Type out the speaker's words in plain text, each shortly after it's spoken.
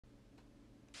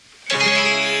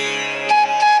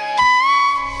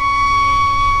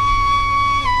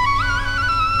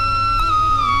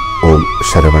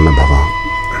ശരവണ ഭവ.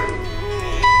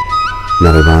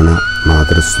 നിർവാണ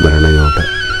മാതൃസ്മരണയോടെ,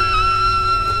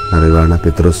 നിർവാണ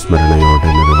പിതൃസ്മരണയോടെ,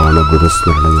 നിർവാണ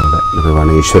ഗുരുസ്മരണയോടെ, നിർവാണ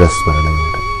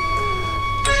ഈശ്വരസ്മരണയോടെ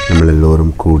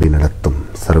നമ്മളെല്ലാവരും കൂടി നടത്തും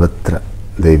സർവത്ര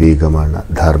ദൈവീകമാണ്,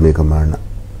 ധാർമ്മികമാണ്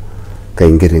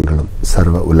കൈങ്കര്യങ്ങളും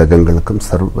സർവ്വ ഉലകങ്ങൾക്കും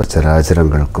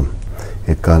സർവ്വചരാചരങ്ങൾക്കും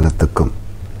എക്കാലത്തുക്കും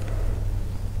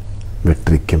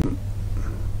வெற்றிக்கும்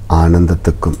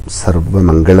ஆனந்தத்துக்கும் சர்வ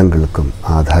மங்களங்களுக்கும்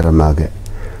ஆதாரமாக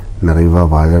நிறைவா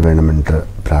வாழ வேண்டும் என்று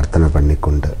பிரார்த்தனை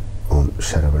பண்ணிக்கொண்டு ஓம்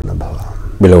சரவண பவா.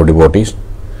 Beloved devotees,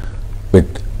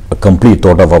 with a complete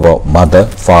thought of our mother,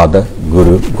 father,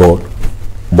 guru, God,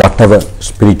 whatever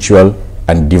spiritual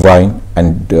and divine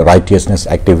and righteousness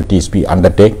activities we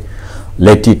undertake,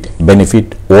 let it benefit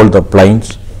all the planes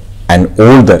and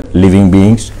all the living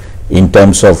beings in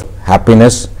terms of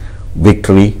happiness,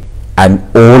 victory and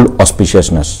all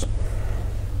auspiciousness.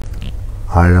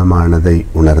 ஆழமானதை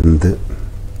உணர்ந்து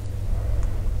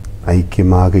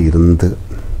ஐக்கியமாக இருந்து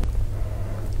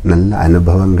நல்ல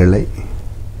அனுபவங்களை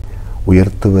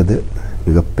உயர்த்துவது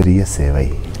மிகப்பெரிய சேவை.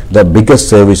 The biggest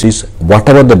service is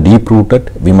whatever the deep rooted,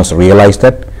 we must realize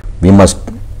that, we must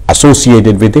associate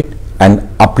it with it and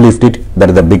uplift it. That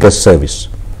is the biggest service.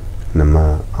 நம்ம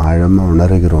ஆழமா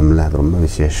உணர்கிறோம்ல, அது ரொம்ப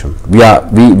விசேஷம்.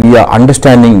 We are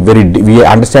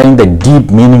understanding the deep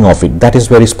meaning of it. That is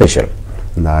very special.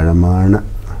 இந்த ஆழமான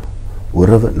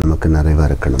உறவு நமக்கு நிறைவா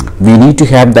இருக்கணும். We need to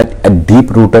have that a deep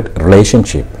rooted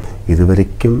relationship.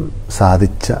 இதுவரைக்கும்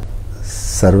சாதிச்ச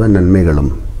சர்வ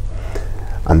நன்மைகளும்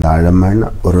அந்த ஆழமான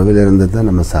உறவிலிருந்து தான்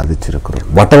நம்ம சாதிச்சிருக்கிறோம்.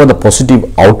 Whatever the positive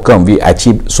outcome we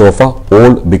achieved so far,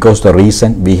 all because the reason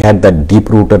we had that deep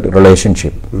rooted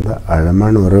relationship. இந்த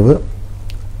ஆழமான உறவு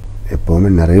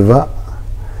எப்பவுமே நிறைவா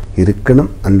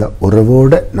இருக்கணும். அந்த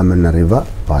உறவோட நம்ம நிறைவா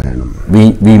வாழணும்.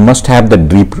 We must have the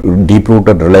deep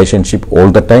rooted relationship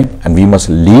all the time, and we must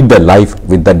lead the life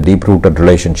with that deep rooted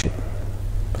relationship.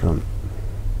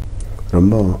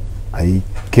 ரொம்ப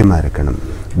ஐக்கியமா இருக்கணும்.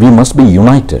 We must be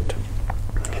united.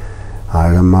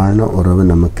 ஆழமான உறவு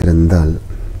நமக்கு இருந்தால்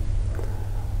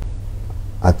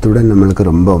அத்துடன் நம்மளுக்கு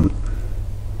ரொம்ப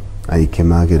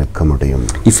ஐக்கியமாக இருக்க முடியும்.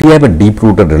 If we have a deep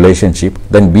rooted relationship,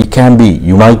 then we can be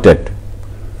united.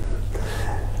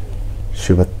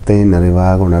 சிவத்தை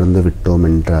நிறைவாக உணர்ந்து விட்டோம்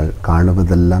என்றால்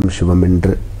காணுவதெல்லாம் சிவம்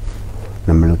என்று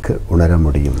நம்மளுக்கு உணர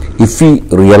முடியும். If we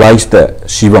realize the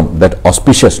Shivam, that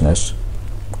auspiciousness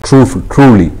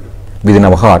truly within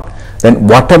our heart, then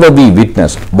whatever we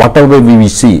witness, whatever we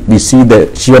see the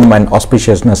Shivam and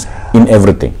auspiciousness in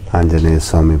everything. Anjaneya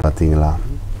சுவாமி பார்த்தீங்களா,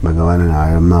 பகவான்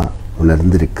ஆழமா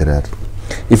உணர்ந்திருக்கிறார்.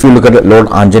 If you look at Lord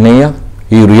Anjaneya,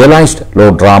 he realized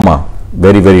Lord Rama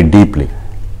very, very deeply.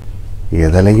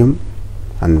 எதலையும்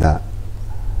அந்த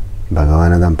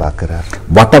பகவானை தான் பார்க்கிறார்.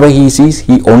 Whatever he sees,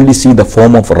 he only see the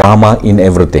form of Rama in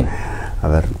everything.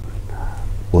 அவர்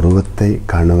உருவத்தை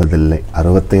காணுவதில்லை,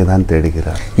 அருவத்தை தான்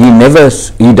தேடுகிறார்.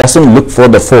 He doesn't look for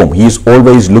the form, he is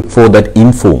always look for that in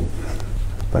form.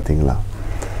 பார்த்தீங்களா,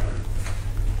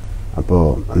 அப்போ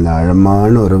அந்த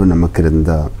ஆழமான உறவு நமக்கு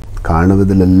இருந்தால்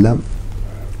காணுவதிலெல்லாம்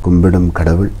கும்பிடும்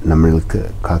கடவுள் நம்மளுக்கு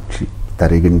காட்சி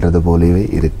தருகின்றது போலவே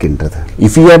இருக்கின்றது.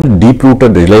 If we have deep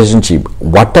rooted relationship,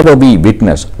 whatever we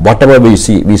witness, whatever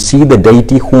we see the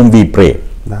deity whom we pray.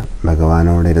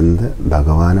 பகவானோடு இருந்து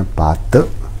பகவானை பார்த்து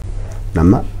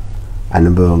நம்ம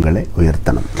அனுபவங்களை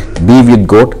உயர்த்தணும். Be with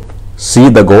God, see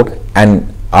the God and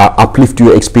uplift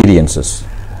your experiences.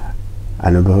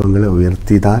 அனுபவங்களை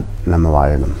உயர்த்தி தான் நம்ம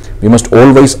வாழணும். We must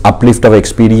always uplift our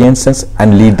experiences and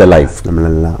lead the life.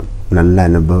 நம்மளெல்லாம் நல்ல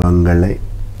அனுபவங்களை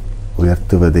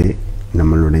உயர்த்துவதே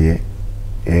நம்மளுடைய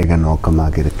ஏக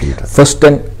நோக்கமாக இருக்கின்றது.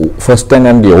 First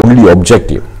and the only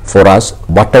objective for us,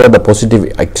 whatever the positive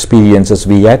experiences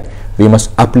we had, we must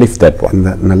uplift that one.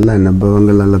 இந்த நல்ல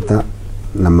அனுபவங்களால தான்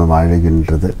நம்ம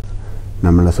வாழுகின்றது.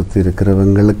 நம்மளை சுற்றி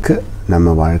இருக்கிறவங்களுக்கு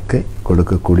நம்ம வாழ்க்கை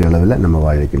கொடுக்கக்கூடிய அளவில் நம்ம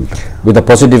வாழுகின்றது. With the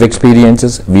positive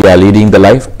experiences, we are leading the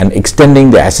life and extending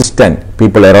the assistant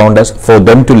people around us for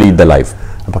them to lead the life.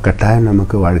 அப்போ கட்டாயம்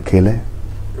நமக்கு வாழ்க்கையில்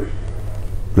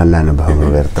நல்ல அனுபவங்கள்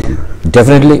உயர்த்தணும்.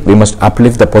 Definitely, we must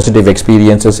uplift the positive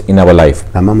experiences in our life.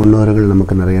 நம்ம முன்னோர்கள்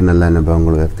நமக்கு நிறைய நல்ல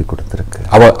அனுபவங்கள் உயர்த்தி கொடுத்திருக்கு.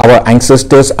 Our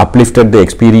ancestors uplifted the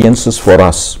experiences for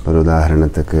us. ஒரு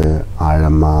உதாரணத்துக்கு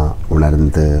ஆழமா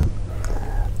உணர்ந்து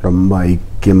ரொம்ப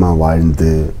ஐக்கியமா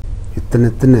வாழ்ந்து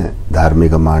இத்தனை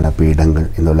தார்மீகமான பீடங்கள்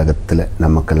இந்த உலகத்தில்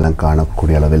நமக்கெல்லாம்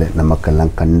காணக்கூடிய அளவில்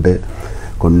நமக்கெல்லாம்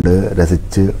கொண்டு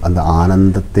ரசித்து அந்த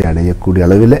ஆனந்தத்தை அடையக்கூடிய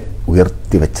அளவில்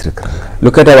உயர்த்தி வச்சிருக்கிறாங்க.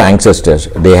 Look at our ancestors.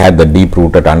 They had the deep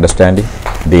rooted understanding.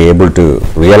 They able to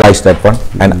realize that one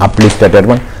and uplift that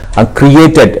one and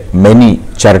created many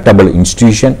charitable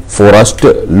institutions for us to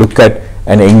look at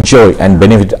and enjoy and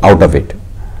benefit out of it.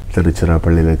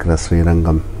 திருச்சிராப்பள்ளியில் இருக்கிற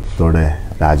ஸ்ரீரங்கத்தோட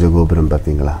ராஜகோபுரம்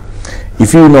பார்த்தீங்களா?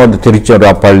 If you know the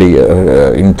Tiruchirappalli,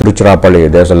 in Tiruchirappalli,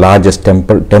 there's a largest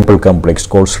temple complex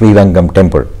called Srirangam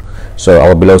Temple. So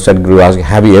our beloved Sadhguru asked,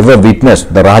 have you ever witnessed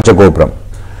the Rajagopram?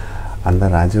 அந்த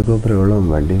ராஜகோபுரம் எவ்வளோ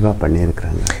வடிவாக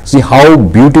பண்ணியிருக்கிறாங்க. See how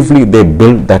beautifully they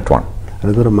built that one.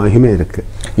 அதுக்கு ஒரு மகிமை இருக்கு.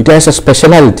 It has a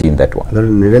speciality in that one. அதோட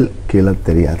நிழல் கீழே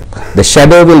தெரியாது. The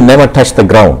shadow will never touch the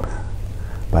ground.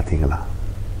 பார்த்தீங்களா?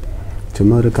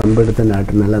 சும்மா ஒரு கம்பு எடுத்து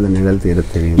நாட்டினால அந்த நிழல்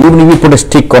தெரியும். Even if you put a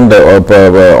stick on the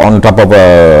on top of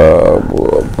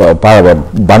a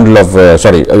bundle of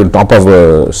on top of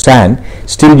sand,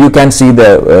 still you can see the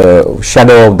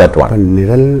shadow of that one.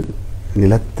 நிழல்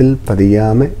நிலத்தில்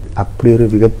பதியாம அப்படி ஒரு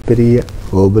மிகப்பெரிய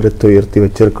கோபுரத்தை உயர்த்தி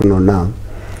வச்சிருக்கணும்னா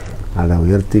அதை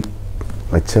உயர்த்தி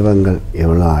வச்சவங்க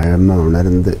எவ்வளோ ஆழமா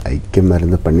உணர்ந்து ஐக்கியமா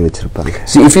இருந்து பண்ணி வச்சிருப்பாங்க.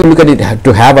 See, if you look at it,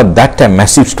 to have that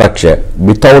massive structure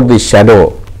without the shadow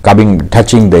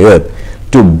touching the earth,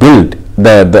 to build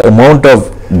the amount of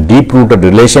deep-rooted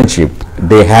relationship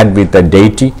they had with the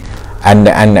deity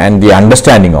and the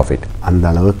understanding of it. அந்த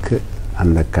அளவுக்கு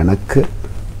அந்த கணக்கு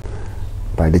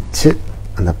படிச்சு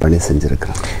அந்த பணி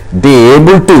செஞ்சிருக்காங்க. They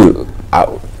able to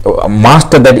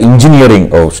master that engineering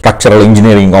or structural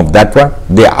engineering of that one.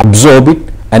 They absorb it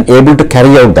and able to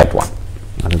carry out that one.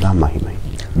 அதுதான் மகிமை.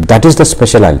 That is the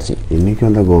speciality. இன்னைக்கு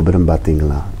அந்த கோபுரம்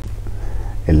பார்த்தீங்களா,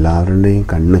 எல்லாருடையும்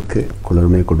கண்ணுக்கு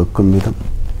குளிர்மை கொடுக்கும் விதம்,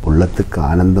 உள்ளத்துக்கு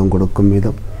ஆனந்தம் கொடுக்கும்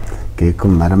விதம்,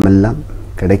 கேட்கும் மரமெல்லாம்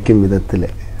கிடைக்கும் விதத்தில்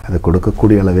அது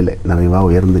கொடுக்கக்கூடிய அளவில் நிறைவாக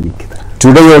உயர்ந்து நிற்குது.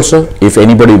 Today also, if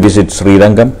anybody visits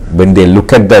Srirangam, when they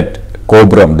look at that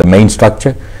Koburam, the main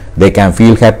structure, they can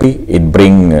feel happy. It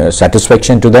brings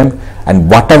satisfaction to them, and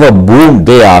whatever boon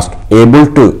they ask, able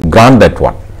to grant that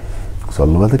one.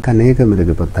 சொல்வதுக்கு அநேகம்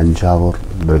இருக்கு. இப்போ தஞ்சாவூர்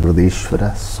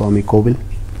பிரகதீஸ்வர சுவாமி கோவில்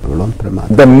எவ்வளவு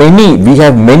பிரமாதம். We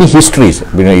have many histories.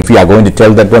 If we are going to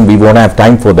tell that one, we won't have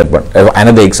time for that one.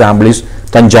 Another example is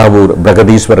Thanjavur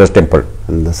Bragadishwara's temple.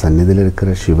 அந்த சந்நிதியில்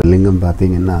இருக்கிற சிவலிங்கம்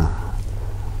பார்த்தீங்கன்னா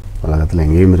உலகத்தில்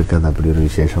எங்கேயும் இருக்காது அப்படி ஒரு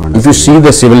விசேஷமான. If you see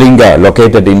the Sivalinga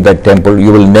located in that temple,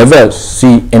 you will never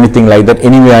see anything like that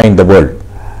anywhere in the world.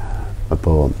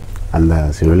 அப்போ அந்த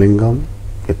சிவலிங்கம்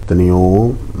எத்தனையோ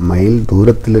மைல்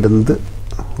தூரத்திலிருந்து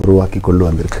உருவாக்கி கொண்டு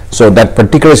வந்திருக்கு. So that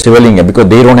particular Sivalinga, because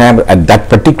they don't have at that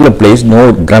particular place no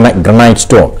granite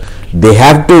stone, they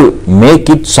have to make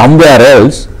it somewhere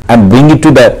else and bring it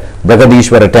to the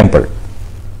Bragadishwara temple.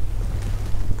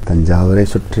 தஞ்சாவூரை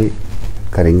சுற்றி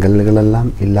கரிங்கல்கள் எல்லாம்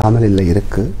இல்லாமல் இல்லை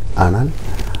இருக்கு. ஆனால்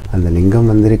அந்த லிங்கம்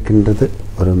வந்திருக்கின்றது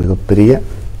ஒரு மிகப்பெரிய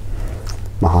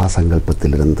மகா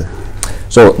சங்கல்பத்திலிருந்து.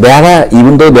 So there are,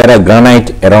 even though there are granite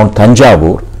around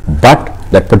Thanjavur, but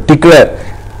that particular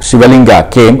Sivalinga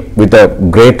came with the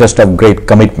greatest of great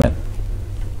commitment.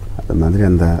 அது மாதிரி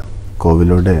அந்த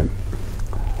கோவிலோட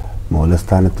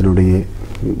மூலஸ்தானத்தினுடைய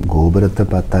கோபுரத்தை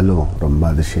பார்த்தாலும் ரொம்ப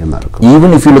அதிசயமா இருக்கும். Even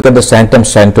if you look at the Sanctum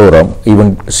Sanctorum, even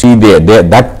see there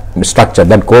that structure,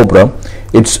 that Koburam,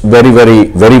 it's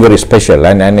very special,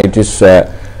 and it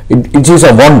is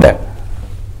a wonder.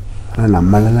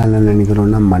 நம்மளெல்லாம் என்ன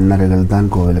நினைக்கிறோம்னா மன்னர்கள் தான்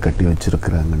கோவிலை கட்டி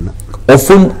வச்சிருக்கிறாங்கன்னு.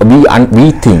 Often we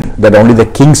think that only the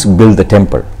kings build the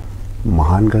temple.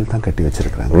 மகான்கள் தான் கட்டி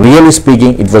வச்சிருக்காங்க. Really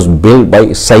speaking, it was built by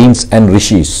saints and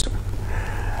rishis.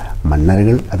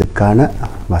 மன்னர்கள் அதுக்கான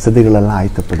வசதிகள் எல்லாம்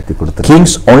ஆயத்தப்படுத்தி கொடுத்தாங்க.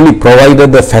 Kings only provided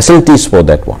the facilities for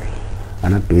that one.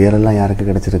 ஆனா பேரெல்லாம் யாருக்கு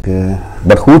கிடைச்சிருக்கு?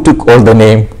 But who took all the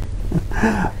name?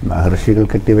 மகரிஷிகள்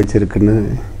கட்டி வச்சிருக்குன்னு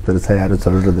பெருசா யாரும்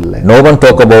சொல்றது இல்ல. No one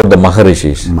talk about the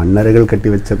Maharishis. மன்னர்கள் கட்டி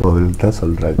வச்ச கோவில் தான்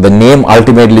சொல்றாங்க. The name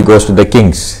ultimately goes to the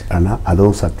kings. ஆனா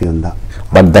அதுவும் சத்தியம் தான்.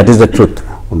 But that is the truth.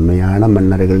 உண்மையான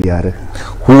மன்னர்கள் யாரு?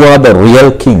 Who are the real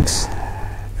kings?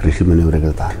 ரிஷி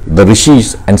முனிவர்கள் தான். The rishis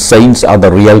and saints are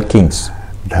the real kings.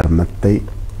 தர்மத்தை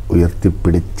உயர்த்தி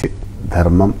பிடிச்சு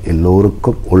தர்மம்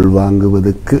எல்லோருக்கும்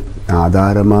உள்வாங்குவதற்கு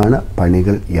ஆதாரமான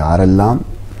பணிகள் யாரெல்லாம்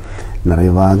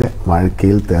நிறைவாக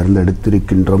வாழ்க்கையில்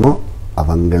தேர்ந்தெடுத்திருக்கின்றோமோ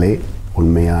அவங்களே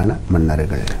உண்மையான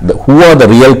மன்னர்கள். Who are the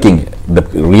real king? The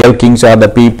real kings are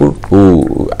the people who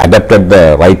adapted the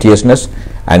righteousness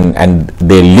and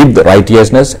they lived the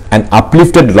righteousness and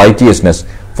uplifted righteousness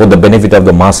for the benefit of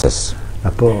the masses.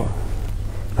 அப்போ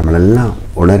நம்மளெல்லாம்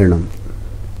உணரணும்.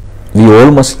 We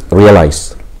all must realize.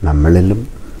 நம்மளிலும்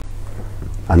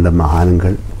அந்த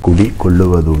மகான்கள் குடி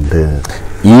கொள்ளுவதுண்டு.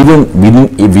 Even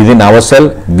within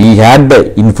ourselves, we had the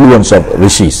influence of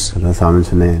rishis. சாமி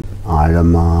சொன்னேன்,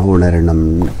 ஆழமா உணரணும்.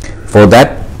 For that,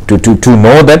 to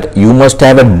know that, you must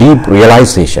have a deep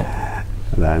realization.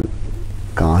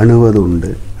 காணுவது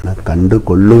உண்டு, ஆனால் கண்டு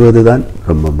கொள்ளுவது தான்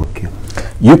ரொம்ப முக்கியம்.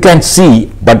 You can see,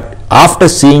 but after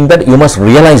seeing that, you must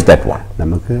realize that one.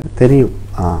 நமக்கு தெரியும்,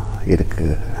 இருக்கு.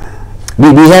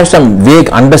 We have some vague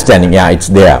understanding. Yeah, it's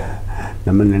there.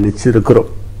 நம்ம நினைச்சிருக்கிறோம்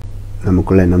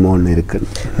நமக்குள்ள என்னமோ ஒன்று இருக்குன்னு.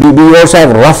 We also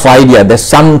have rough idea. There's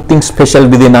something special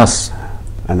within us.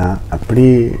 ஆனால் அப்படி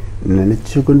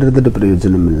நினைச்சு கொண்டிருந்துட்டு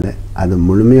பிரயோஜனம் இல்லை, அது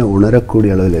முழுமையாக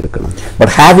உணரக்கூடிய அளவில் இருக்கணும்.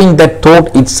 But having that thought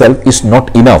itself is not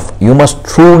enough. You must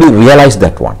truly realize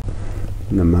that one.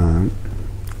 நம்ம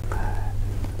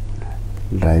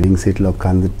டிரைவிங் சீட்டில்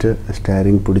உட்காந்துட்டு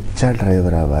ஸ்டேரிங் பிடிச்சா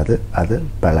டிரைவர் ஆகாது, அது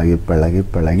பழகி பழகி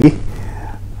பழகி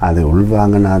அதை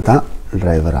உள்வாங்கினா தான்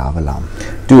driver ஆகலாம்.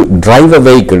 To drive a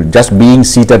vehicle, just being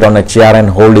seated on a chair and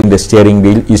holding the steering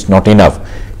wheel is not enough.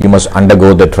 You must undergo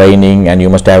the training and you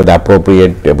must have the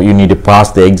appropriate, you need to pass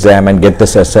the exam and get the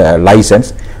license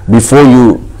before you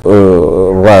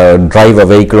drive a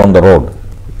vehicle on the road.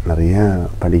 நிறைய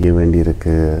படிக்க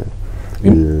வேண்டியிருக்கு,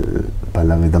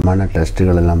 பல விதமான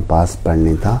டெஸ்ட்டுகள் எல்லாம் pass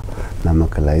பண்ணி தான்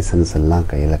நமக்கு licence எல்லாம்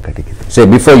கையில் கிடைக்குது. Say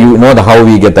before you know how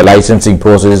we get the licensing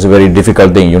process is a very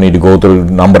difficult thing. You need to go through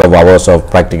number of hours of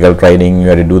practical training. You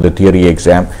have to do the theory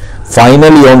exam.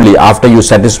 Finally, only after you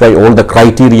satisfy all the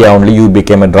criteria, only you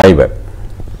became a driver.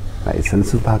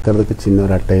 Licence பார்க்கறதுக்கு சின்ன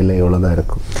ஒரு அட்டையில் எவ்வளோதான்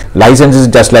இருக்கும். License is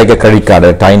just like a credit card,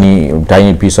 a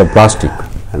tiny piece of plastic.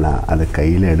 ஆனால் அது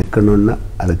கையில் எடுக்கணும்னா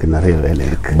அதுக்கு நிறைய வேலை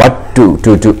இருக்குது. But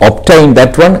to obtain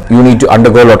that one, you need to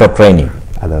undergo a lot of training.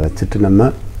 அதை வச்சுட்டு நம்ம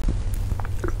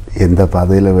எந்த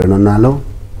பாதையில் வேணும்னாலும்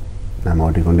நம்ம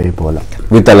ஓட்டிக்கொண்டே போகலாம்.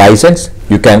 With a license,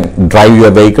 you can drive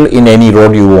your vehicle in any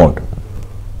road you want.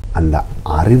 அந்த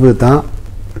அறிவு தான்,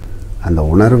 அந்த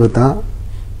உணர்வு தான்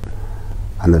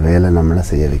அந்த வேலை நம்மளை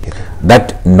செய்ய வைக்கிறது. That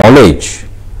knowledge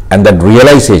and that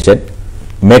realization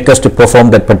make us to perform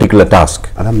that particular task.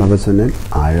 அதான் பாபா சொன்னேன்,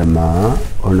 ஆழமா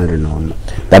உணரணும்.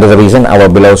 That is the reason our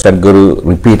beloved Sadguru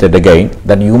repeated again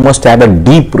that you must have a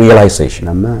deep realization.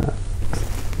 நம்ம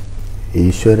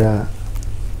ஈஸ்வர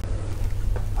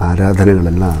ஆராதனைகள்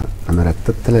எல்லாம் நம்ம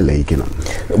ரத்தத்தில் லயிக்கணும்.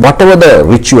 Whatever the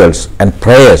rituals and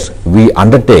prayers we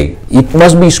undertake, it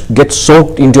must be get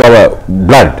soaked into our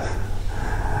blood.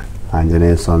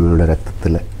 Anjaneya சுவாமியோட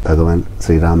ரத்தத்தில் பகவான்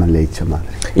ஸ்ரீராமன் லயிச்ச மாதிரி.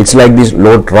 It's like this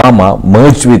Lord Rama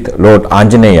merged with Lord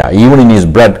Anjaneya. Even in his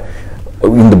blood,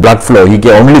 in the blood flow, he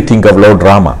can only think of Lord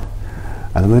Rama.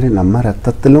 அது மாதிரி நம்ம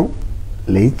ரத்தத்திலும்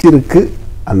லயிச்சிருக்கு.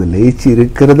 அந்த லயிச்சு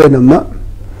இருக்கிறத நம்ம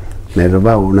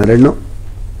நிறைவாக உணரணும்.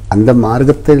 அந்த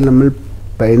மார்க்கத்தை நம்ம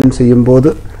பயணம் செய்யும்போது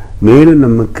மேலும்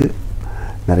நமக்கு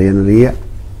நிறைய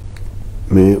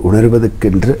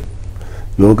உணர்வதற்கென்று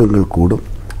யோகங்கள் கூடும்.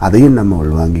 அதையும் நம்ம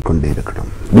உள்வாங்கிக் கொண்டே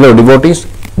இருக்கணும். Beloved devotees,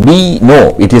 we know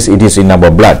it is in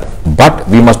our blood, but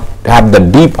we must have the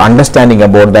deep understanding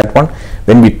about that one.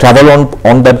 When we travel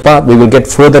on that path, we will get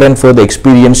further and further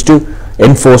experience to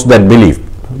enforce that belief.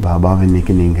 பாபாவை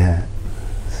இன்னைக்கு நீங்க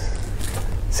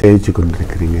சேவிச்சு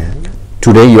கொண்டிருக்கிறீங்க.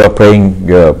 Today you are praying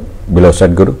beloved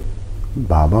Sadguru.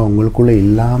 Baba உங்களுக்குள்ள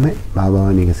இல்லாம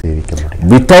பாபாவை நீங்க சேவிக்க முடியும்.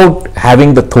 Without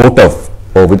having the thought of,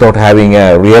 or without having a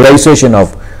realization of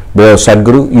beloved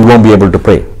Sadguru, you won't be able to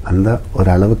pray. அந்த ஒரு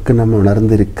அளவுக்கு நம்ம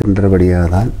உணர்ந்து இருக்கின்றபடியாக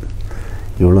தான்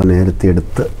இவ்வளோ நேரத்தை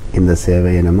எடுத்து இந்த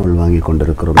சேவையை நம்ம உள்வாங்கி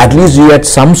கொண்டிருக்கிறோம். At least you had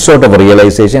some sort of a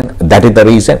realization. That is the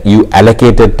reason you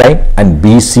allocated time and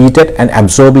be seated and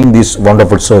absorbing this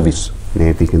wonderful service.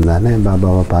 நேத்திக்கும் தானே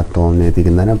பாபாவை பார்த்தோம்,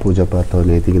 நேத்திக்கும் தானே பூஜை பார்த்தோம்,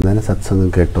 நேத்திக்கும் தானே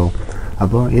சத்சங்கம் கேட்டோம்.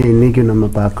 அப்போ இன்னைக்கும் நம்ம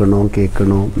பார்க்கணும்,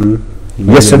 கேட்கணும்,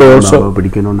 Yesterday also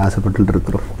படிக்கணும்னு ஆசைப்பட்டு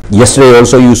இருக்கிறோம். Yesterday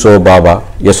also you saw Baba.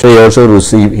 Yesterday also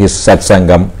received his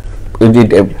satsangam.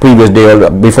 Previous day,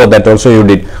 before that also you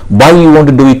did. Why you want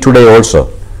to do it today also?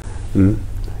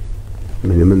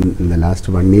 Minimum இந்த லாஸ்ட்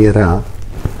 1 இயரா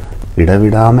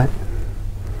இடவிடாம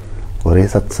ஒரே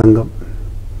சத்சங்கம்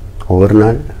ஒவ்வொரு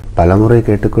நாள் பலமுறை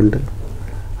கேட்டுக்கொண்டு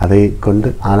அதை கொண்டு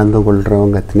ஆனந்தம்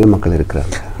கொள்றவங்க எத்தனையோ மக்கள்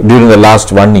இருக்கிறாங்க. During the last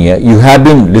 1 year, you have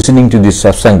been listening to this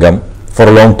satsangam for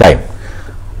a long time.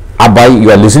 By you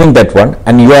are listening that one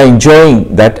and you are enjoying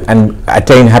that and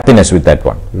attain happiness with that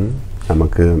one.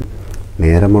 நமக்கு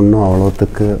நேரம் ஒன்றும்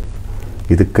அவ்வளோத்துக்கு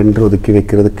இதுக்கென்று ஒதுக்கி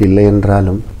வைக்கிறதுக்கு இல்லை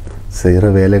என்றாலும்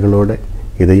செய்கிற வேலைகளோடு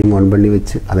இதையும் one பண்ணி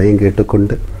வச்சு அதையும்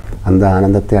கேட்டுக்கொண்டு அந்த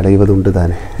ஆனந்தத்தை அடைவது உண்டு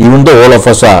தானே. Even though all of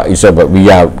us we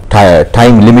are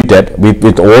time limited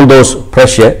with all those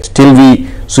pressure, still we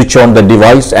switch on the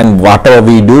device and whatever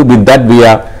we do with that we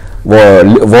are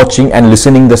watching and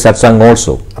listening the satsang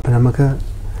also. அப்போ நமக்கு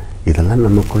இதெல்லாம்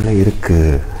நமக்குள்ள இருக்கு.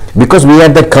 Because we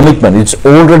had that commitment, it's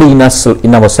already in us,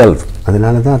 in ourselves.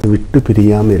 அதனால தான் அது விட்டு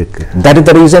பிரியாம இருக்கு. That is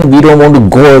the reason we don't want to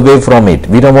go away from it.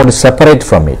 We don't want to separate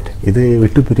from it. இது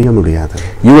விட்டு பிரிய முடியாது.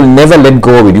 You will never let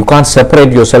go of it. You can't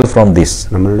separate yourself from this.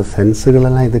 நம்மளோட சென்ஸ்கள்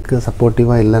எல்லாம் இதுக்கு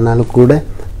சப்போர்ட்டிவா இல்லனாலும் கூட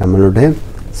நம்மளுடைய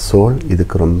சோல்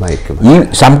இதுக்கு ரொம்ப ஐக்கியமா.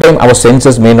 Sometimes our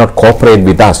senses may not cooperate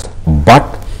with us, but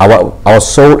our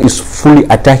soul is fully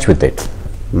attached with it.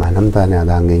 മനം തന്നെ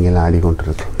അത് അങ്ങിങ്ങനെ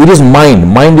ആടിക്കൊണ്ടിരിക്കും. It is mind.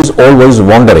 Mind is always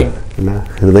wandering.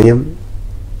 ഹൃദയം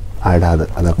ആടാതെ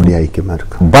അത് அப்படியே ஐக்கியமா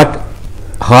இருக்கு. But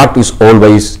heart is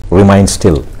always remain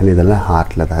still. இதெல்லாம்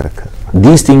ஹார்ட்ல தான் இருக்கு.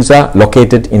 These things are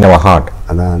located in our heart.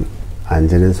 அதான்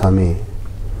ஆஞ்சநேய சுவாமி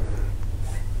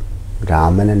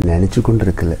ராமனை நினைச்சு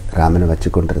கொண்டிருக்கல, ராமனை வச்சு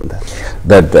கொண்டிருந்தார்.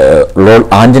 That Lord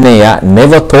Anjaneya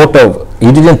never thought of,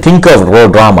 he didn't think of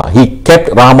Lord Rama. He kept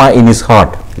Rama in his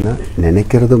heart.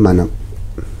 நினைக்கிறது மனம்,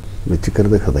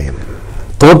 வச்சுக்கிறது ஹிருதயம்.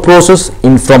 Thought process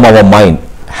in from our mind,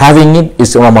 having it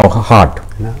is from our heart.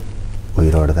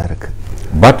 உயிரோட தான் இருக்கு.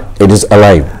 But it is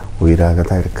alive. உயிராக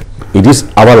தான் இருக்கு. It is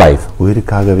our life.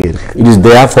 உயிருக்காகவே இருக்கு. It is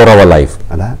there for our life.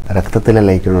 அதான் ரத்தத்தில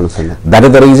லயிக்கணும்னு சொன்னேன். That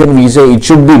is the reason we say it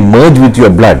should be merged with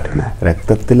your blood.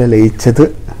 ரத்தத்தில லயிச்சது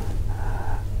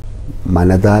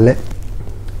மனதால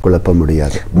குழப்ப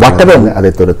முடியாது. Whatever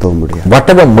அதை துரத்த முடியாது.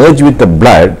 Whatever merge with the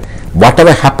blood,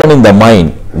 whatever happen in the mind,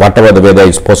 whatever the whether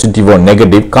it's positive or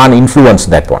negative, can't influence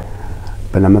that one.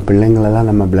 இப்ப நம்ம பிள்ளைகள் எல்லாம்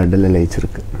நம்ம bloodல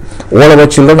லயிச்சிருக்கு. All our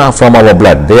children are from our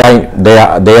blood. They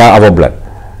are our blood.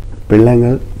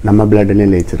 பிள்ளைகள் நம்ம bloodல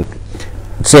லயிச்சிருக்கு.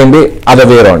 Same way, other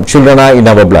way around. Children are in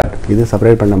our blood. இது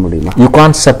separate பண்ண முடியுமா? You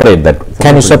can't separate that.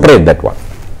 Can you separate that one?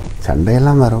 சண்டை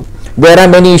எல்லாம் வரும். There are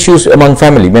many issues among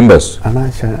family members. ஆனா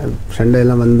சண்டை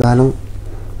எல்லாம் வந்தாலும்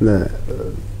இந்த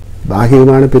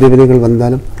பாஹ்யமான பிரிவினைகள்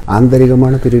வந்தாலும்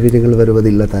ஆந்தரிகமான பிரிவினைகள்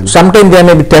வருவதில்லை தானே. Sometimes there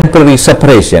may be temporary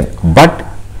separation, but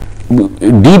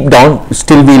deep down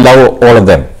still we love all of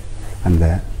them. அந்த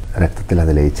ரத்தத்தில்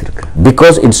அது லயிச்சிருக்கு.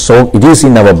 Because it is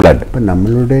in our blood. இப்ப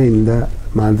நம்மளுடைய இந்த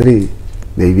மாதிரி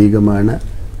தெய்வீகமான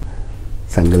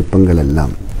சங்கல்பங்கள்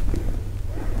எல்லாம்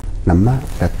நம்ம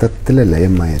ரத்தத்தில்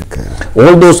லயமாயிருக்கு.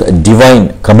 All those divine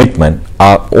commitment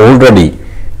are already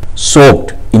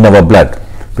soaked in our blood.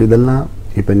 இதெல்லாம்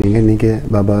இப்ப நீங்க இன்னைக்கு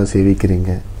பாபாவை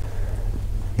சேவிக்கிறீங்க,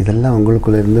 இதெல்லாம்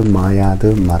உங்களுக்குள்ள இருந்து மாயாது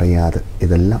மறையாது,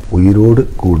 இதெல்லாம் உயிரோடு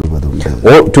கூடுவதுண்டு.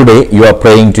 Oh, today you are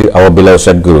praying to our beloved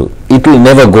Sadguru. It will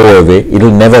never go away. It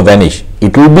will never vanish.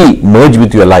 It will be merged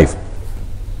with your life.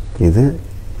 இது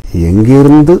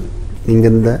எங்கிருந்து நீங்க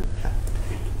இந்த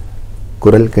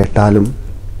குரல் கேட்டாலும்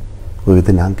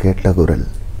இது நான் கேட்ட குரல்.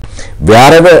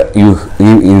 Wherever you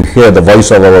hear the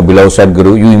voice of our beloved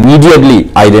Sadguru, you immediately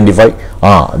identify,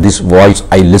 this voice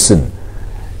I listen.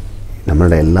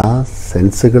 நம்மளுடைய எல்லா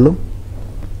சென்ஸுகளும்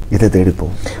இதை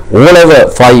தேடிப்போம். All our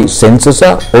 5 senses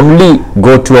are only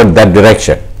go toward that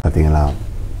direction. பாத்தீங்களா?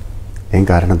 ஏன்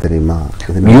காரணம் தெரியுமா?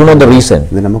 You know the reason?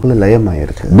 இது நமக்குள்ள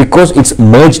லயமாயிருக்கு. Because it's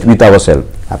merged with ourselves.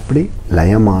 அப்படி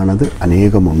லயமானது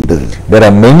அநேகம் உண்டு. There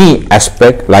are many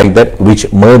aspects like that which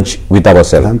merge with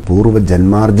ourselves. பூர்வ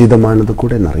ஜன்மார்ஜிதமானது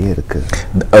கூட நிறைய இருக்கு.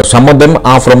 Some of them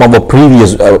are from our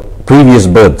previous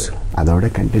births. அதோட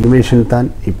கண்டினியூவேஷன் தான்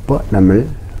இப்போ நம்ம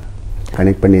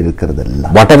கனெக்ட் பண்ணி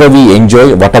இருக்கிறதெல்லாம். Whatever we enjoy,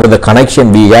 whatever the connection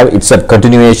we have, it's a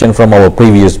continuation from our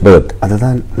previous birth.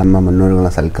 அதுதான் நம்ம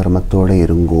முன்னோர்கள சல்கர்மத்தோட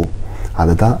இருங்கோ,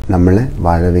 அதுதான் நம்மளை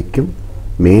வாழ வைக்கும்,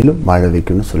 மேலும் வாழ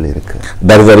வைக்கும்னு சொல்லியிருக்கு.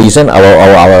 That is the reason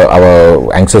our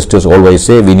ancestors always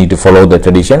say we need to follow the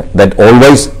tradition that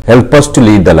always help us to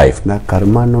lead the life.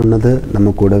 கர்மான்னு ஒன்னது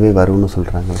நம்ம கூடவே வரும்னு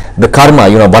சொல்றாங்க. The karma,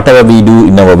 whatever we do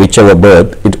in our whichever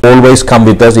birth, it always come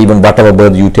with us, even whatever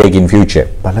birth you take in future.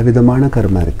 பலவிதமான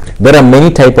கர்மா இருக்கு. There are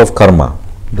many type of karma.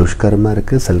 துஷ்கர்மா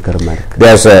இருக்கு, சல்கர்மா இருக்கு.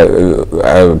 There's a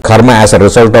karma as a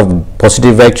result of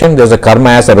positive action. There's a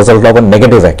karma as a result of a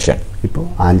negative action. இப்போ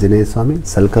ஆஞ்சநேய சுவாமி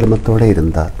சல்கர்மத்தோட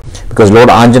இருந்தார். Because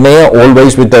Lord Anjaneya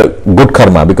always with a good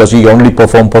karma, because he only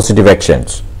performed positive actions.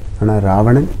 ஆனா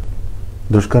ராவணன்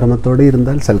துஷ்கர்மத்தோட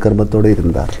இருந்தால் சல்கர்மத்தோட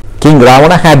இருந்தார். King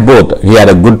Ravana had both. He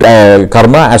had a good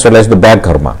karma as well as the bad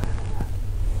karma.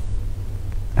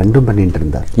 ரெண்டும் பண்ணிட்டு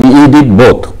இருந்தார். He did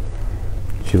both.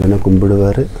 சிவனை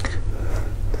கும்பிடுவாரு,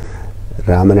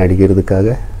 ராமன் அடிக்கிறதுக்காக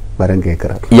வரம்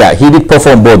கேட்கிறார். Yeah, he did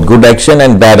perform both good action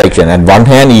and bad action. At one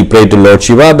hand he prayed to Lord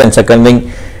Shiva, then second thing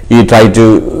he tried to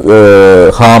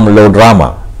harm Lord Rama.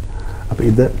 அப்ப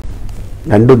இது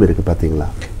ரெண்டும் இருக்கு பாத்தீங்களா?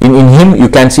 In him you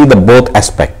can see the both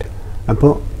aspect. அப்போ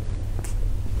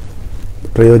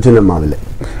பிரயோஜனமாவல.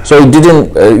 So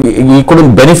he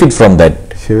couldn't benefit from that.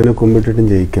 சிவனை கும்பிட்டுட்டு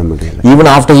ஜெயிக்க முடியல. Even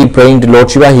after he praying to Lord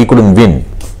Shiva, he couldn't win.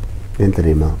 ஏன்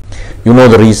தெரியுமா? You know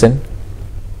the reason?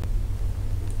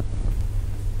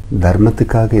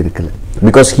 தர்மத்துக்காக இருக்கல.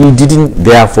 Because he didn't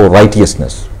there for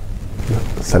righteousness.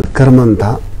 சல்கர்மம்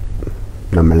தான்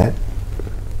நம்மளை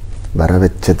வர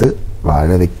வச்சது, வாழ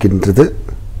வைக்கின்றது,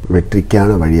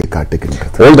 வெற்றிக்கான வழியை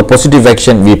காட்டுகின்றது. All the positive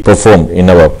action we performed in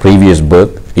our previous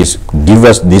birth is give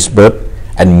us this birth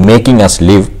and making us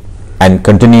live and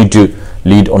continue to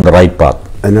lead on the right path.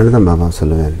 அதனால தான் பாபா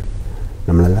சொல்லுவேன்,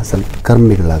 நம்மளெல்லாம்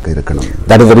சல்கர்மிகளாக இருக்கணும்.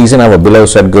 That is the reason our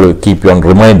beloved Sadguru keep on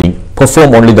reminding perform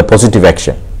only the positive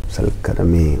action.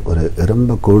 சல்கரமே ஒரு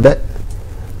எறும்பு கூட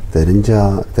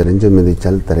தெரிஞ்சு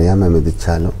மிதிச்சால் தெரியாமல்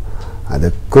மிதிச்சாலும்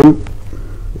அதுக்கும்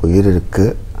உயிர் இருக்கு.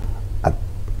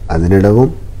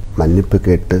 அதனிடவும் மன்னிப்பு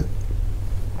கேட்டு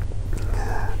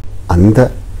அந்த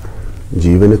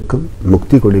ஜீவனுக்கும்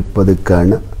முக்தி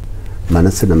கொடுப்பதற்கான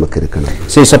மனசு நமக்கு இருக்கணும்.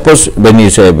 See, suppose when you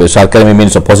say Sarkarami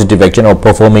means a positive action or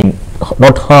performing,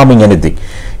 not harming anything.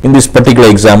 In this particular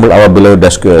example, our beloved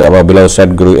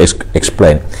Sadguru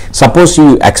explained. Suppose you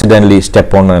accidentally step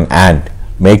on an ant.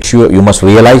 Make sure you must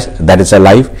realize that it's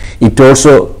alive. It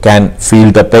also can feel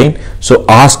the pain. So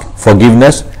ask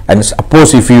forgiveness. And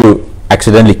suppose if you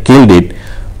accidentally killed it,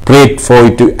 pray for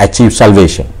it to achieve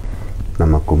salvation.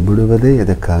 நம்ம கும்பிடுவதே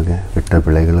எதற்காக? விட்ட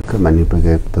பிள்ளைகளுக்கு மன்னிப்பு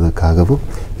கேட்பதற்காகவும்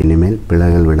இனிமேல்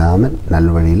பிள்ளைகள் விடாமல்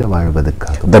நல்வழியில்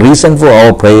வாழ்வதற்காக. The reason for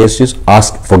our prayers is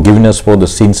ask forgiveness for the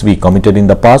sins we committed in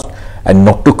the past and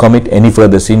not to commit any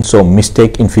further sins or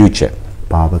mistake in future.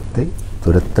 பாவத்தை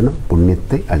துரத்தணும்,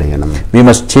 புண்ணியத்தை அடையணும். We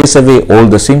must chase away all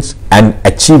the sins and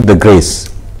achieve the grace.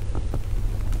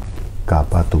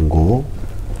 காப்பாத்துங்கோ.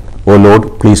 Oh Lord,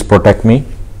 please protect me.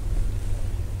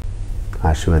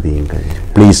 ஆசீர்வதியுங்கள்.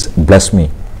 Please bless me.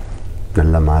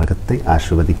 நல்ல மார்க்கத்தை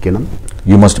ஆசீர்வதிக்கணும்.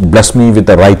 You must bless me with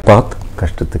the right path.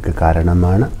 கஷ்டத்துக்கு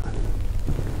காரணமான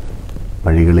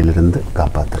வழிகளிலிருந்து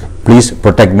காப்பாற்றணும். Please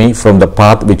protect me from the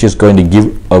path which is going to give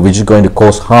or which is going to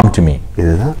cause harm to me.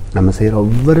 இதுதான் நம்ம செய்யற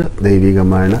ஒவ்வொரு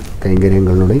தெய்வீகமான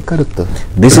கைங்கரியங்களுடைய கருத்து.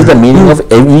 This is the meaning of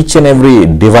each and every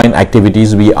divine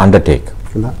activities we undertake.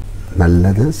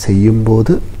 நல்லது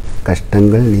செய்யும்போது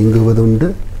கஷ்டங்கள் நீங்குவதுண்டு,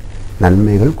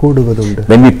 நன்மைகள் கூடுவதுண்டு.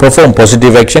 When we perform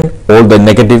positive action, all the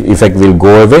negative effect will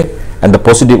go away and the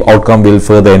positive outcome will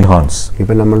further enhance.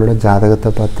 இப்போ நம்மளோட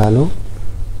ஜாதகத்தை பார்த்தாலும்,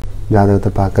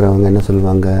 ஜாதகத்தை பார்க்குறவங்க என்ன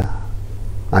சொல்லுவாங்க?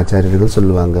 ஆச்சாரியர்கள்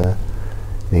சொல்லுவாங்க,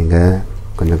 நீங்கள்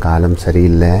கொஞ்சம் காலம்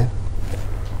சரியில்லை,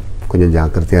 கொஞ்சம்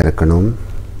ஜாக்கிரதையாக இருக்கணும்.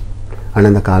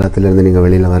 ஆனால் இந்த காலத்திலேருந்து நீங்கள்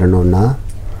வெளியில் வரணும்னா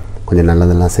கொஞ்சம்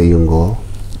நல்லதெல்லாம் செய்யுங்கோ.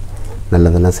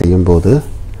 நல்லதெல்லாம் செய்யும்போது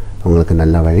உங்களுக்கு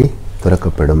நல்ல வழி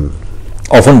திறக்கப்படும்.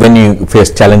 Often when you face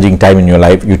challenging time in your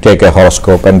life, you take a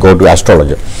horoscope and go to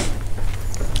astrologer.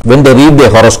 When they read the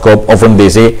horoscope, often they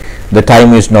say the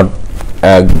time is not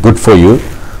good for you,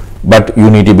 but you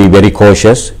need to be very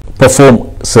cautious, perform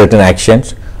certain actions.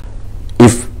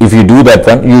 If you do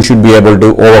that one, you should be able to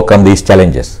overcome these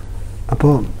challenges. அப்போ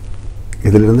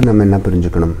இதிலிருந்து நம்ம என்ன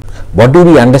புரிஞ்சுக்கணும்? What do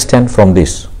we understand from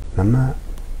this? நம்ம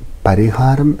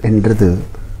பரிகாரம் என்றது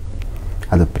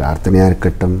அது பிரார்த்தனையாக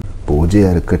இருக்கட்டும்,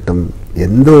 பூஜையாக இருக்கட்டும்,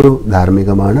 எந்த ஒரு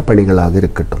தார்மீகமான பணிகளாக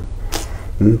இருக்கட்டும்,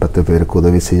 10 பேருக்கு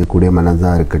உதவி செய்யக்கூடிய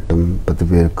மனதாக இருக்கட்டும், 10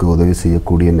 பேருக்கு உதவி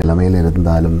செய்யக்கூடிய நிலைமையில்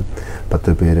இருந்தாலும்,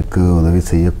 10 பேருக்கு உதவி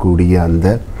செய்யக்கூடிய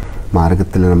அந்த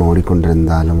மார்க்கத்தில் நம்ம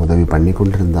ஓடிக்கொண்டிருந்தாலும், உதவி பண்ணி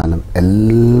கொண்டிருந்தாலும்,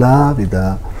 எல்லா வித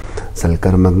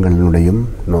சல்கர்மங்களுடையும்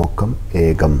நோக்கம்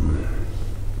ஏகம்.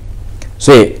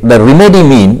 Say the remedy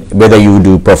mean whether you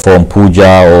do perform puja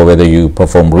or whether you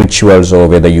perform rituals or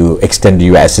whether you extend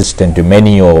your assistance to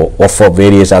many or offer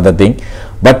various other things,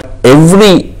 but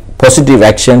every positive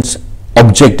actions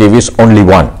objective is only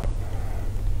one.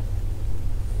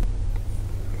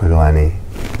 Bhagavane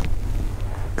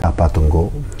காப்பாத்துங்கோ.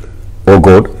 Oh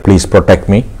God, please protect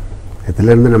me.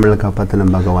 எதிலிருந்து நம்மளை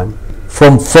காப்பாத்தணும் பகவான்?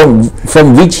 From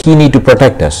which he need to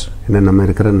protect us? நம்ம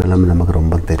இருக்கிற நிலைமை நமக்கு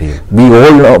ரொம்ப தெரியும்.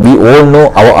 We all know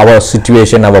our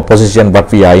situation, our position, what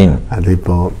we are in. அது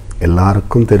இப்போ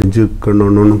எல்லாருக்கும்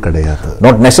தெரிஞ்சுக்கணும்னு கிடையாது.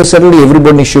 Not necessarily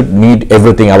everybody should need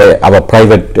everything, our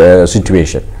private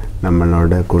situation.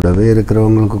 நம்மளோட கூடவே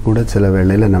இருக்கிறவங்களுக்கு கூட சில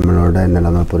வேளையில நம்மளோட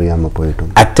நிலைமை புரியாம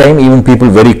போயிடும். At time even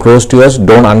people very close to us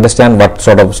don't understand what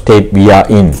sort of state we are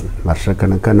in.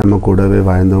 வருஷக்கணக்கா நம்ம கூடவே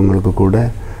வாழ்ந்தவங்களுக்கு கூட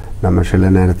நம்ம சில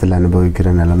நேரத்தில் அனுபவிக்கிற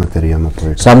நிலைமை தெரியாம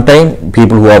போயிடும். Sometimes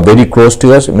people who are very close to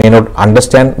us may not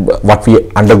understand what we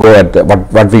undergo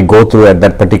what we go through at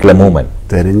that particular moment.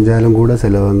 தெரிஞ்சாலும் கூட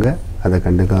சிலவங்க அதை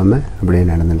கண்டுக்காம அப்படியே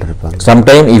நடந்துட்டு இருப்பாங்க.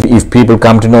 Sometimes if people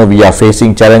come to know we are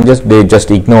facing challenges, they just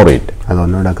ignore it. அது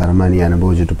உன்னோட கர்மா, நீ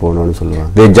அனுபவிச்சுட்டு போகணும்னு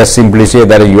சொல்லுவாங்க. They just simply say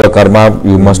that your karma,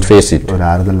 you must face it. ஒரு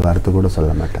ஆறுதல் வார்த்தை கூட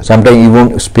சொல்ல மாட்டாங்க. Sometimes you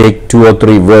won't speak 2 or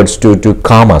 3 words to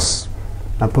calm us.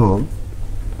 அப்போ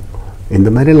இந்த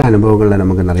மாதிரி அனுபவங்கள்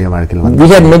நமக்கு நிறைய வாழ்க்கையில் வந்து we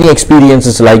had many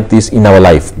experiences like this in our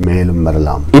life. மேலும்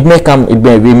வரலாம். It may come,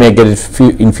 we may get it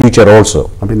in future also.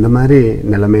 அப்ப இந்த மாதிரி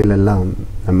நிலைமையில எல்லாம்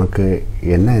நமக்கு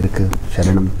என்ன இருக்கு?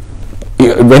 சரணம்.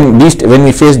 When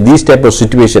we face these type of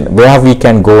situation, where we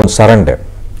can go and surrender.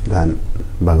 தான்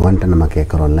பகவான்கிட்ட நம்ம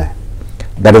கேட்கிறோம்ல.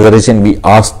 That is the reason we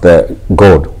ask the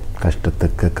God.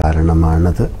 கஷ்டத்துக்கு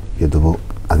காரணமானது எதுவோ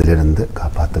அதிலிருந்து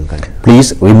காப்பாத்துங்கள்.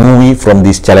 Please remove me from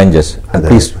these challenges and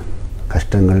please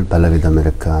கஷ்டங்கள் பலவிதம்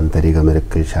இருக்கு, ஆந்தரிகம்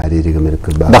இருக்கு, சாரீரிகம் இருக்கு.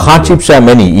 The hardships are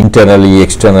many, internally,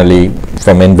 externally,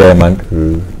 from environment.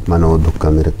 மனோ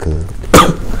துக்கம் இருக்கு.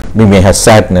 We may have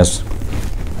sadness.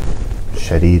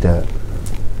 ஷரீர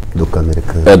துக்கம்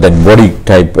இருக்கு. Then body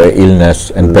type illness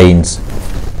and pains.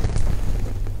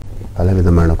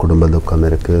 பலவிதமான குடும்ப துக்கம்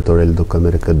இருக்கு, தொழில் துக்கம்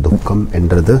இருக்கு. துக்கம்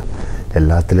என்றது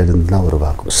எல்லாத்திலிருந்து தான்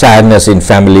உருவாகும். Sadness in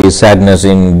family, sadness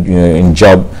in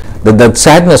job. That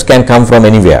sadness can come from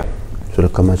anywhere.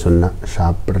 சுருக்கமாக சொன்னால்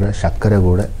சாப்பிட்ற சர்க்கரை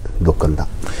கூட துக்கம் தான்.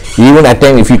 Even at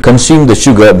times if you consume the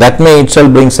sugar, that may itself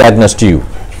bring sadness to you.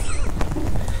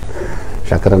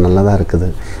 சர்க்கரை நல்லதாக இருக்குது.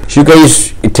 Sugar is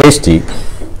tasty.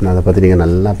 அதை பற்றி நீங்கள்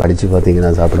நல்லா படித்து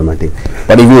பார்த்தீங்கன்னா சாப்பிட மாட்டீங்க.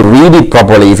 But if you read it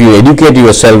properly, if you educate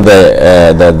yourself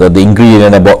the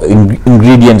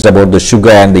ingredients about the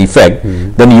sugar and the effect,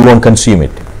 then you won't consume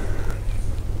it.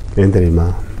 ஏன் தெரியுமா?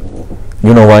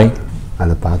 You know why?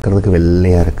 அதை பார்க்கறதுக்கு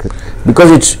வெள்ளையாக இருக்கு.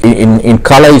 Because it's in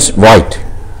color is white.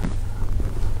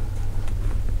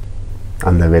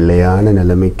 அந்த வெள்ளையான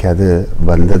நிலைமைக்கு அது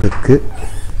வந்ததுக்கு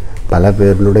பல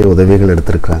பேருடைய உதவிகள்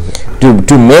எடுத்திருக்காங்க.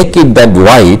 To make it that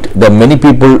white, there are many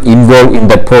people involved in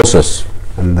that process.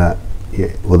 அந்த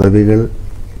உதவிகள்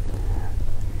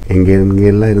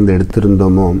எங்கெல்லாம் இருந்து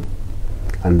எடுத்திருந்தோமோ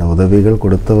அந்த உதவிகள்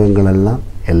கொடுத்தவங்களெல்லாம்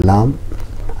எல்லாம்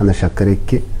அந்த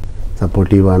சர்க்கரைக்கு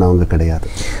சப்போர்ட்டிவானவங்க கிடையாது.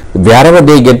 Wherever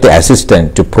they get the assistant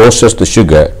to process the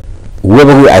sugar,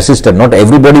 whoever who assisted, not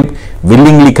everybody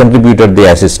willingly contributed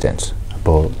their assistance.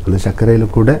 அப்போது அந்த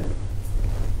சர்க்கரையில் கூட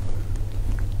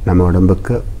நம்ம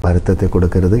உடம்புக்கு வருத்தத்தை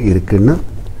கொடுக்கறது இருக்குன்னு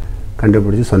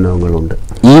கண்டுபிடிச்சு சொன்னவங்க உண்டு.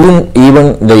 Even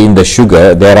in the sugar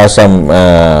there are some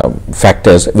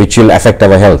factors which will affect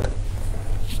our health.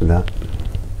 இதான்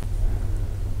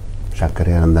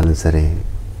சர்க்கரையாக இருந்தாலும் சரி,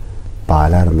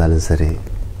 பாலாக இருந்தாலும் சரி,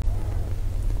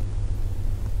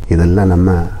 இதெல்லாம் நம்ம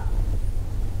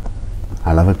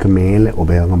அளவுக்கு மேலே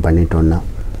உபயோகம் பண்ணிட்டோம்னா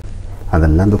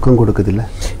அதெல்லாம் துக்கம் கொடுக்குதில்ல.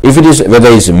 If it is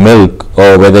whether it's milk or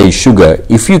whether it's sugar,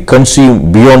 if you consume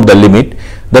beyond the limit,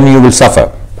 then you will suffer.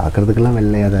 பார்க்கறதுக்கெல்லாம்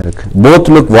வெள்ளையாக தான் இருக்கு. Both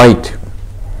look white.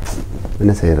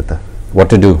 என்ன செய்யறது? What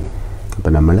to do?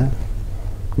 அப்போ நம்மளை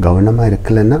கவனமாக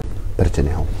இருக்கலைன்னா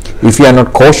பிரச்சனை ஆகும். If you are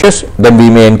not cautious, then we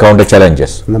may encounter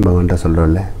challenges. நம்ம பகவான்கிட்ட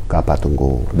சொல்கிறோம்ல,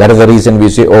 காப்பாத்துங்கோ. That is the reason we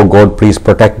say, oh God, please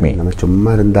protect me. நம்ம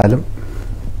சும்மா இருந்தாலும்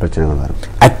பிரச்சனைகள் வரும்.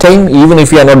 At times, even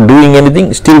if you are not doing anything,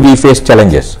 still we face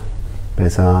challenges.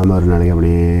 பேசாமல் ஒரு நாளைக்கு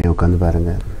அப்படியே உட்காந்து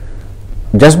பாருங்க.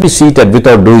 Just be seated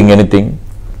without doing anything.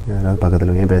 யாராவது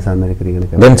பக்கத்தில் ஏன் பேசாமல்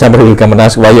இருக்கிறீங்கன்னு. Then somebody will come and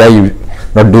ask, why are you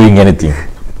not doing anything?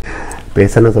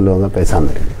 பேசணும் சொல்லுவாங்க,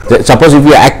 பேசாமல் இருக்கு. Suppose if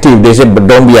you are active, they say, but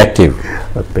don't be active.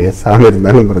 பேசாமல்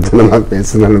இருந்தாலும் பிரச்சனை,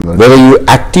 பேசினாலும். Whether you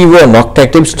active or not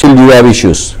active, still you have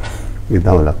issues.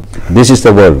 இதுதான் உலகம். This is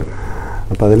the world.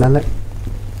 அப்போ அதனால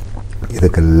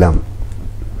இதுக்கெல்லாம்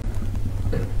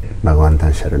பகவான்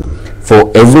தான் சரணம். For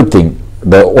everything,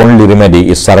 the only remedy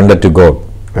is surrender to God.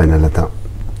 அதனால தான்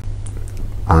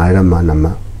ஆழமாக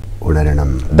நம்ம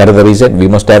உணரணும். That is the reason we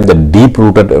must have the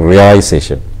deep-rooted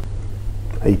realization.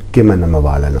 ஐக்கியமாக நம்ம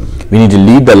வாழணும். We need to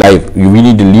lead the life. We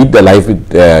need to lead the life with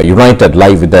united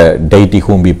life with the deity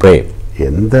whom we pray.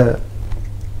 எந்த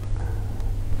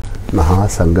மகா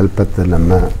சங்கல்பத்தை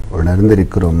நம்ம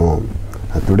உணர்ந்திருக்கிறோமோ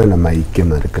அதோட நம்ம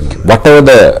ஐக்கியமாக இருக்கணும். Whatever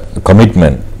the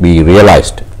commitment we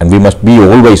realized, and we must be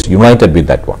always united with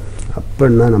that one.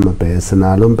 அப்படின்னா நம்ம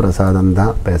பேசினாலும் பிரசாதம்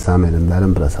தான், பேசாமல்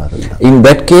இருந்தாலும் பிரசாதம் தான். In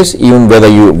that case, even whether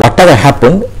you whatever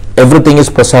happened, everything is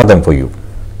prasadam for you.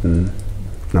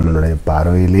 நம்மளுடைய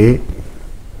பார்வையிலே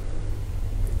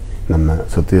நம்ம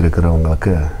சுற்றி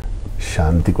இருக்கிறவங்களுக்கு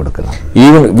சாந்தி கொடுக்கலாம்.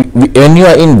 Even when you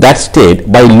are in that state,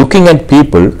 by looking at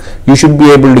people, you should be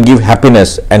able to give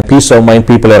happiness and peace of mind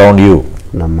people around you.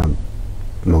 நம்ம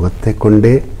முகத்தை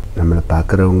கொண்டே நம்மளை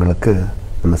பார்க்குறவங்களுக்கு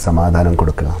நம்ம சமாதானம்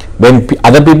கொடுக்கலாம். When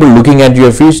other people looking at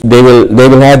your face, they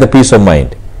will have the peace of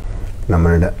mind.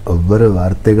 நம்மளோட ஒவ்வொரு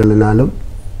வார்த்தைகளினாலும்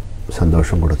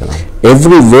சந்தோஷம் கொடுக்கலாம்.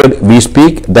 Every word we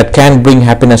speak that can bring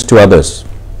happiness to others.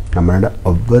 நம்மளோட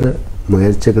ஒவ்வொரு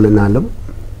முயற்சிகளினாலும்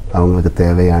அவங்களுக்கு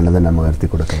தேவையானதை நம்ம உயர்த்தி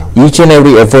கொடுக்கலாம். Each and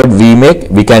every effort we make,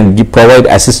 we can provide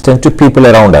assistance to people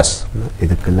around us.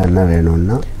 இதுக்கெல்லாம் என்ன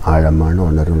வேணும்னா ஆழமான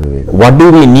உணர்வு வேணும். What do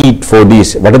we need for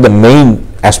this? What are the main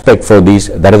aspect for this?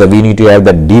 That is, we need to have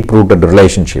that deep-rooted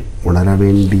relationship. உணர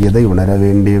வேண்டியதை உணர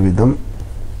வேண்டிய விதம்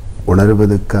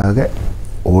உணர்வதற்காக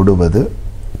ஓடுவது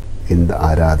இந்த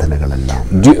ஆராதனைகள் எல்லாம்.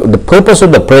 The purpose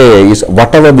of the prayer is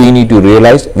whatever we need to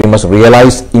realize, we must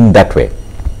realize in that way.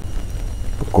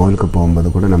 கோயிலுக்கு போகும்போது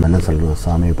கூட நம்ம என்ன சொல்றோம்,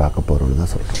 சாமியை பார்க்க போறோம்னு தான்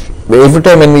சொல்றோம். Every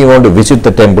time when we want to visit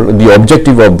the temple, the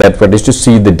objective of that is to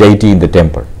see the deity in the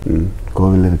temple.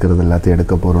 கோவில் இருக்கிறது எல்லாத்தையும்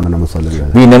எடுக்க போறோம்னு நம்ம சொல்லுங்க.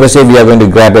 We never say we are going to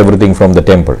grab everything from the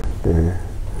temple.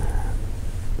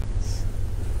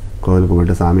 கோவிலுக்கு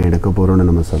போயிட்டு சாமி எடுக்க போகிறோன்னு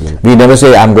நம்ம சொல்லலாம். We never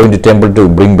say, I'm going to temple to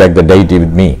bring back the deity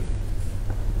with me.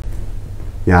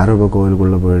 யாரும் இப்போ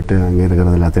கோவிலுக்குள்ளே போயிட்டு அங்கே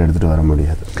இருக்கிறது எல்லாத்தையும் எடுத்துகிட்டு வர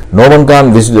முடியாது. No one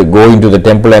can go into the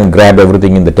temple and grab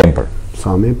everything in the temple.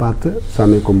 சாமி பார்த்து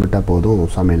சாமி கும்பிட்டா போதும்,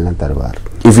 சாமி எல்லாம் தருவார்.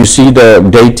 If you see the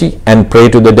deity and pray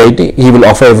to the deity, he will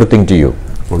offer everything to you.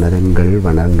 உணருங்கள்,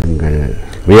 வணங்குங்கள்.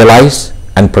 Realize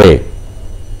and pray.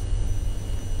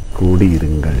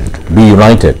 கூடியிருங்கள். Be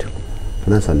united.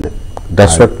 அதான் சொன்னேன்.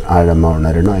 That's what. ஆழமாக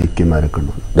உணரணும், ஐக்கியமாக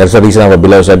இருக்கணும். That's the reason our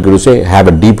beloved Sadguru say, have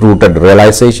a deep-rooted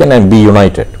realization and be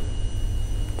united.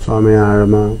 சுவாமி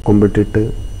ஆழமாக கும்பிட்டுட்டு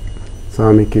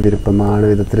சுவாமிக்கு விருப்பமான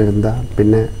விதத்தில் இருந்தால்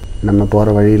பின்ன நம்ம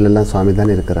போகிற வழியிலெல்லாம் சுவாமி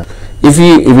தான் இருக்கிறார். If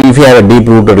we have a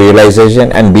deep-rooted realization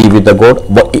and be with the God,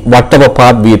 whatever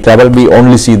path we travel, we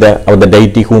only see the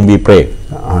deity whom we pray.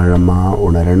 ஆழமாக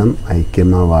உணரணும்,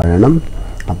 ஐக்கியமாக வாழணும்,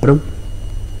 அப்புறம்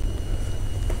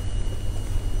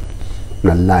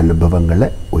நல்ல அனுபவங்களை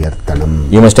உயர்த்தணும்.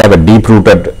 You must have a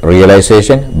deep-rooted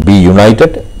realization, be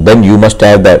united, then you must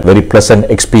have the very pleasant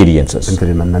experiences.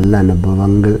 தெரியுமா, நல்ல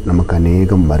அனுபவங்கள் நமக்கு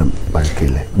அநேகம் வரும்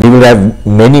வாழ்க்கையில். We will have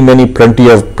many plenty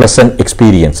of pleasant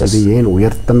experiences. அது ஏன்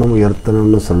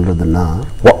உயர்த்தணும்னு சொல்றதுன்னா,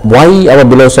 why our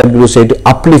beloved Sadguru say to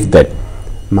uplift that?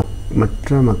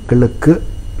 மற்ற மக்களுக்கு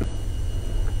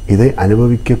இதை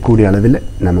அனுபவிக்கக்கூடிய அளவில்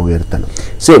நம்ம உயர்த்தணும்.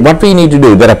 See, what we need to do,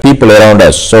 there are people around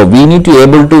us, so we need to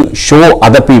able to show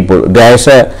other people there is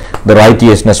the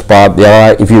righteousness path.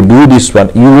 If you do this one,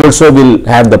 you also will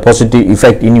have the positive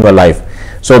effect in your life,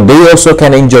 so they also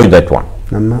can enjoy that one.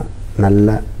 நம்ம நல்ல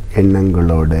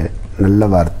எண்ணங்களோடு, நல்ல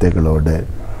வார்த்தைகளோடு,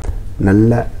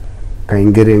 நல்ல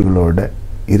கைங்கரியங்களோடு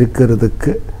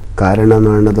இருக்கிறதுக்கு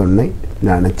காரணமானது ஒன்றை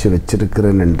நான் நினச்சி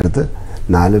வச்சிருக்கிறேன் என்றது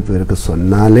 4 பேருக்கு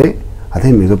சொன்னாலே அதே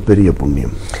மிகப்பெரிய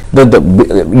புண்ணியம்.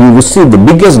 You will see the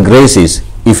biggest grace is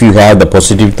if you have the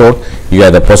positive thought, you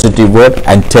have the positive word,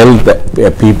 and tell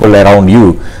the people around you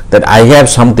that I have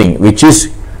something which is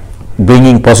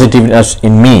bringing positiveness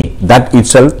in me. That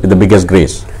itself is the biggest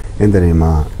grace. ஏன்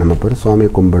தெரியுமா, நம்ம பேர்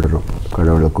சுவாமியை கும்பிடுறோம்,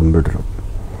 கடவுளை கும்பிடுறோம்.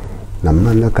 நம்ம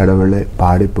அந்த கடவுளை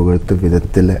பாடி புகழ்த்து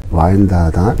விதத்தில்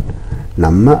வாழ்ந்தாதான்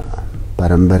நம்ம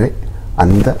பரம்பரை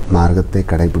அந்த மார்க்கத்தை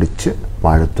கடைபிடிச்சு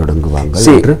வாழத் தொடங்குவாங்க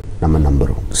என்று நம்ம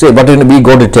நம்புறோம். See, but when we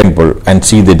go to temple and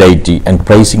see the deity and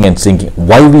praising and singing,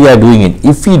 why we are doing it?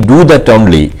 If we do that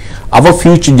only, our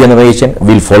future generation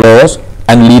will follow us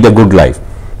and lead a good life.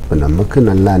 இப்போ நமக்கு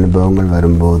நல்ல அனுபவங்கள்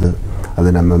வரும்போது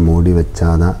அதை நம்ம மூடி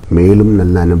வச்சாதான் மேலும்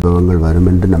நல்ல அனுபவங்கள் வரும்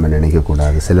என்று நம்ம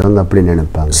நினைக்கக்கூடாது. சிலவங்க அப்படி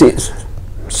நினைப்பாங்க.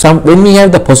 When we have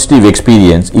the positive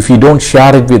experience, if you don't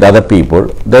share it with other people,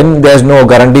 then there's no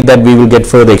guarantee that we will get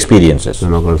further experiences.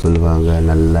 நமக்கு சொல்லுவாங்க,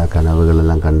 நல்ல கனவுகள்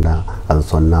எல்லாம் கண்டா அது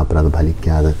சொன்னா அப்புறம் அது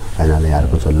பலிக்காது, அதனால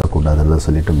யாருக்கும் சொல்லக்கூடாதுன்னு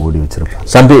சொல்லிட்டு மூடி வச்சிருப்பாங்க.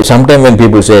 Sometimes when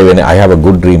people say, when I have a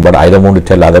good dream but I don't want to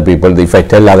tell other people, if I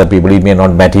tell other people it may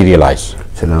not materialize.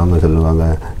 சிலவங்க சொல்லுவாங்க,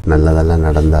 நல்லதெல்லாம்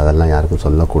நடந்தா அதெல்லாம் யாருக்கும்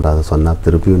சொல்லக்கூடாது, சொன்னா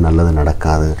திருப்பியும் நல்லது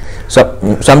நடக்காது. So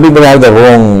some people have the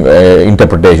wrong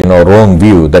interpretation or wrong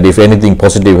view that if anything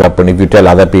positive happen, if you tell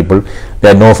other people,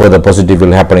 there no further positive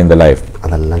will happen in the life.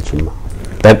 அதெல்லாம் சும்மா.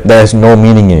 That there is no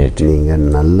meaning in it. நீங்க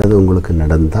நல்லது உங்களுக்கு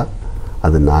நடந்தா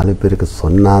அது 4 பேருக்கு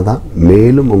சொன்னாதான்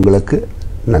மேலும் உங்களுக்கு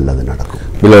நல்லது நடக்கும்.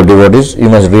 Beloved devotees,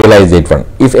 you must realize that one.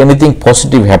 If anything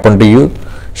positive happen to you,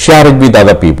 share it with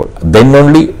other people. Then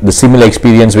only the similar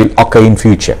experience will occur in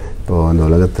future. இப்போ இந்த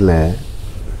உலகத்தில்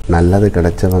நல்லது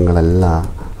கிடைச்சவங்களெல்லாம்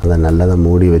அதை நல்லதை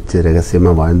மூடி வச்சு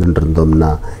ரகசியமாக வாழ்ந்துட்டு இருந்தோம்னா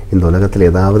இந்த உலகத்தில்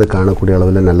ஏதாவது காணக்கூடிய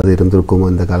அளவில் நல்லது இருந்திருக்குமோ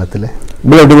இந்த காலத்தில்?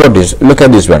 Beloved devotees, look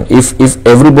at this one. If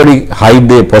everybody hide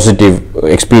their positive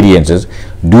experiences,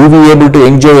 do we able to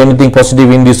enjoy anything positive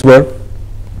in this world?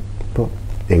 இப்போ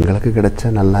எங்களுக்கு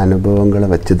கிடைச்ச நல்ல அனுபவங்களை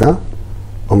வச்சு தான்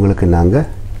உங்களுக்கு நாங்கள்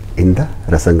இந்த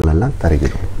ரசங்களெல்லாம்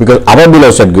தருகிறோம். Because our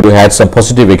beloved Sadguru had some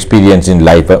positive experience in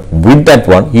life. With that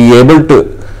one, he able to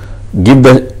give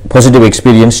the positive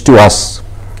experience to us.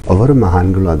 ஒவ்வொரு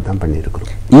மகான்களும் அதுதான்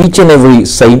பண்ணியிருக்கிறோம். Each and every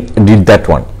saint did that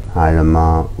one. ஆழமா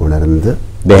உணர்ந்து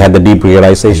they had the deep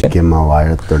realization. ஐக்கியமா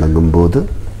வாழத் தொடங்கும் போது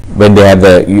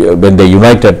when they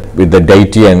united with the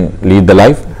deity and lead the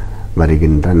life,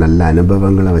 வருகின்ற நல்ல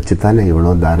அனுபவங்களை வச்சு தானே இவ்வளோ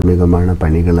தார்மீகமான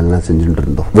பணிகள் எல்லாம் செஞ்சுட்டு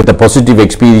இருந்தோம். With the positive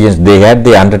experience they had,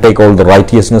 they undertake all the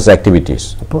righteousness activities.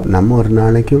 அப்போ நம்ம ஒரு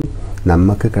நாளைக்கும்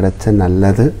நமக்கு கிடைச்ச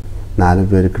நல்லது 4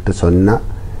 பேருக்கிட்ட சொன்னா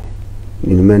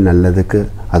இனிமேல் நல்லதுக்கு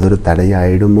அது ஒரு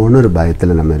தடையாயிடுமோன்னு ஒரு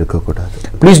பயத்தில் நம்ம இருக்கக்கூடாது.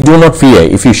 Please do not fear.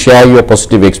 If you share your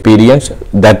positive experience,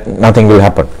 that nothing will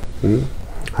happen.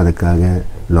 அதுக்காக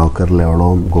லாக்கரில் எவ்வளோ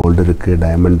கோல்டு இருக்குது,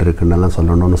 டைமண்ட் இருக்குன்னெல்லாம்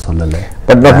சொல்லணும்னு சொல்லலை,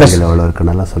 பேங்கில் எவ்வளோ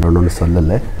இருக்குன்னெல்லாம் சொல்லணும்னு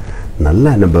சொல்லலை, நல்ல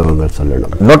அனுபவங்கள்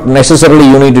சொல்லணும். Not necessarily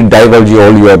you need to divulge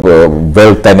all your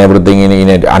wealth and everything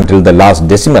in it until the last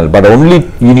decimal, but only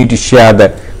you need to share the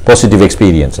positive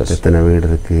experiences. எத்தனை வீடு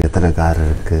இருக்கு, எத்தனை கார்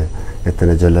இருக்கு,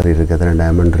 எத்தனை ஜுவல்லரி இருக்கு, எத்தனை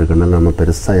டைமண்ட் இருக்குன்னு நம்ம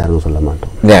பெருசா யாரும் சொல்ல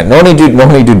மாட்டோம். Yeah, no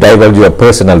need to divulge your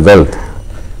personal wealth.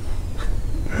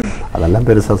 அதெல்லாம்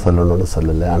பெருசா சொல்லணும்னு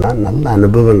சொல்லல, ஆனா நல்ல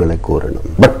அனுபவங்களை கூறணும்.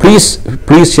 But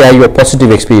please share your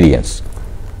positive experience.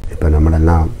 இப்போ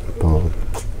நம்மளெல்லாம் இப்போ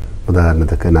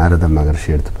உதாரணத்துக்கு நாரத மகர்ஷி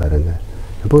எடுத்து பாருங்க.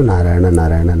 இப்போ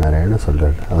நாராயண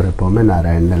சொல்றாரு. அவர் எப்பவுமே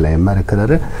நாராயண லயமா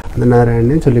இருக்கிறாரு. அந்த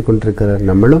நாராயணனையும் சொல்லி கொண்டிருக்கிறார்.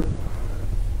 நம்மளும்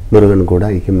முருகன் கூட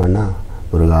ஐக்கியமானா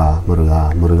முருகா முருகா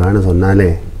முருகான்னு சொன்னாலே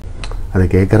அதை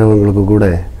கேட்குறவங்களுக்கு கூட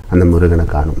அந்த முருகனை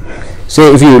காணும். Say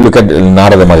if you look at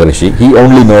Narada Maharishi, he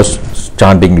only knows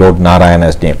chanting Lord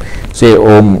Narayana's name. Say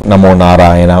Om Namo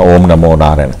Narayana, Om Namo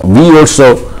Narayana. We also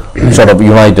sort of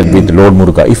united with Lord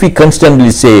Muruga. If we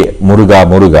constantly say Muruga,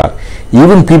 Muruga,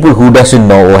 even people who doesn't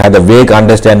know or have a vague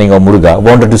understanding of Muruga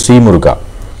wanted to see Muruga.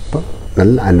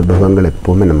 நல்ல அனுபவங்கள்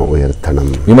எப்பவுமே நம்ம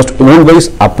உயர்த்தணும். We must always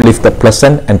uplift the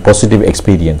pleasant and positive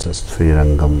experiences.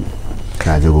 Srirangam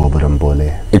ராஜகோபுரம் போலே.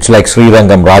 It's like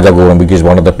Srirangam Rajagopuram, which is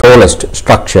one of the tallest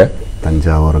structure.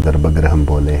 Thanjavur கர்ப்பகிரகம்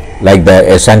போலே. Like the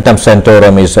Santam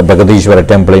Santorum is a Babaji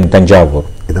temple in Tanjavur.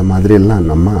 இத மாதிரி எல்லாம்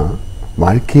நம்ம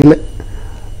வாழ்க்கையில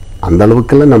அந்த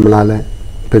அளவுக்குலாம் நம்மளால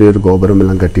பெரிய ஒரு கோபுரம்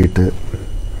எல்லாம் கட்டிட்டு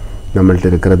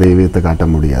நம்மள்ட்ட இருக்கிற தெய்வீகத்தை காட்ட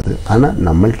முடியாது. ஆனா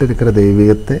நம்மள்ட்ட இருக்கிற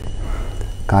தெய்வீகத்தை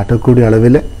காட்டக்கூடிய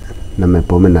அளவில் நம்ம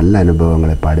எப்பவுமே நல்ல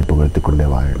அனுபவங்களை பாடி புகழ்த்தி கொண்டே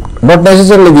வாழணும். Not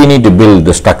necessarily we need to build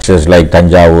the structures like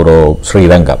Tanjavur or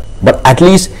Srirangam, but at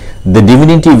least the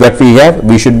divinity that we have,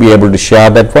 we should be able to share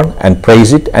that one and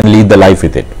praise it and lead the life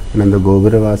with it. அந்த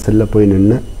கோபுர வாசல்ல போய்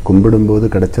நின்று கும்பிடும்போது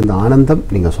கிடைச்ச அந்த ஆனந்தம்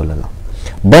நீங்க சொல்லலாம்.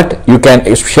 But you can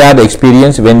share the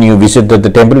experience when you visited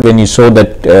the temple, when you saw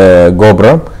that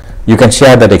Gopuram, you can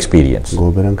share that experience.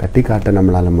 கோபுரம் கட்டி காட்ட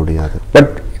நம்மளால முடியாது. But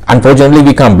unfortunately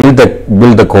we can't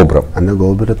build the Gopuram. அந்த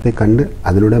கோபுரத்தை கண்டு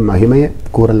அதனுடைய மகிமையை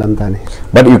கூறலாம் தானே.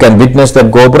 But you can witness that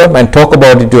Gopuram and talk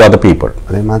about it to other people.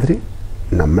 அதே மாதிரி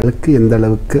நம்மளுக்கு எந்த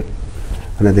அளவுக்கு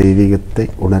அந்த தெய்வீகத்தை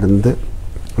உணர்ந்து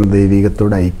அந்த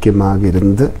தெய்வீகத்தோட ஐக்கியமாக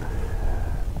இருந்து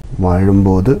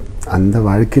வாழும்போது அந்த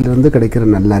வாழ்க்கையிலிருந்து கிடைக்கிற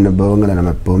நல்ல அனுபவங்களை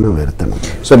நம்ம எப்பவுமே உயர்த்தணும்.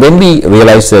 So when we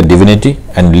realize the divinity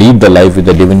and lead the life with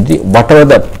the divinity, whatever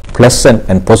the pleasant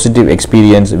and positive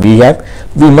experience we have,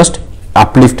 we must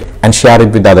uplift and share it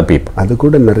with other people. அது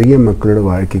கூட நிறைய மக்களோட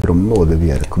வாழ்க்கைக்கு ரொம்ப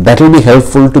உதவியா இருக்கும். That will be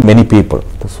helpful to many people.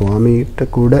 சுவாமி கிட்ட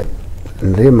கூட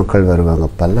நிறைய மக்கள் வருவாங்க.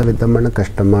 பல விதமான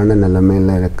கஷ்டமான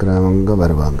நிலைமையில இருக்கிறவங்க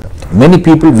வருவாங்க. Many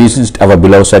people visit our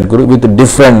beloved Sadguru with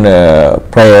different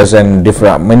prayers and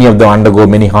different. Many of them undergo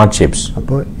many hardships.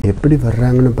 அப்போ எப்படி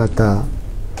வர்றாங்கன்னு பார்த்தா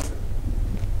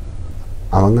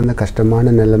அவங்க அந்த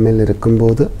கஷ்டமான நிலைமையில்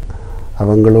இருக்கும்போது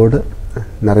அவங்களோடு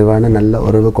நிறைவான நல்ல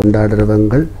உறவு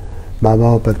கொண்டாடுறவங்கள்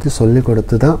பாபாவை பற்றி சொல்லி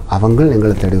கொடுத்து தான் அவங்க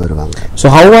எங்களை தேடி வருவாங்க. So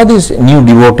how are these new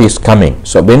devotees coming?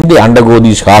 So when they undergo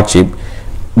these hardship,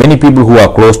 many people who are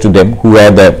close to them, who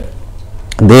are their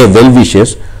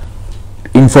well-wishers,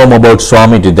 inform about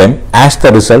Swami to them. As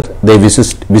the result, they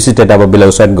visited our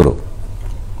beloved Sadguru.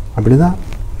 அப்படிதான்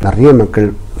நிறைய மக்கள்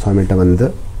சுவாமிகிட்ட வந்து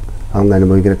அவங்க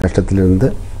அனுபவிக்கிற கஷ்டத்திலிருந்து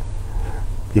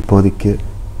இப்போதைக்கு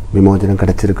விமோசனம்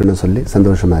கிடைச்சிருக்குன்னு சொல்லி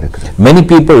சந்தோஷமா இருக்கு. Many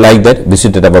people like that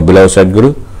visited our beloved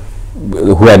Sadguru,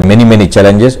 who had many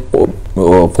challenges,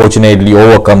 fortunately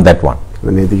overcome that one.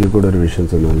 நேதிக்கு கூட ஒரு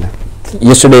விஷயம் சொன்னோம்ல.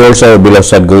 Yesterday also our beloved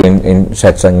Sadguru in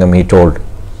Satsang, he told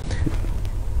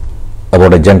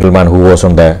about a gentleman who was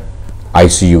on the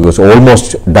ICU, was almost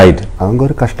died. அவங்க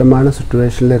ஒரு கஷ்டமான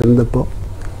சிச்சுவேஷன்ல இருந்தப்போ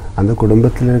அந்த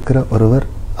குடும்பத்தில் இருக்கிற ஒருவர்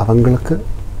அவங்களுக்கு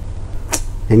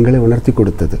எங்களை உணர்த்தி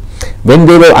கொடுத்தது. When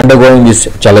they were undergoing this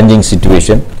challenging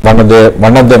situation,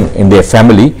 one of them in their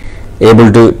family able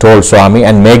to told Swami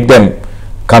and make them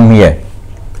come here.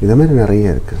 இத மாதிரி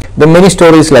நிறைய இருக்கு. There are many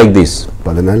stories like this.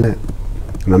 அதனால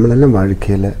நம்மளெல்லாம்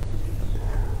வாழ்க்கையில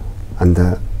அந்த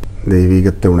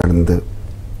தெய்வீகத்தை உணர்ந்து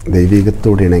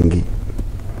தெய்வீகத்தோடு இணங்கி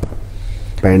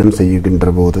பயணம்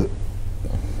செய்கின்ற போது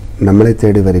நம்மளை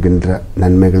தேடி வருகின்ற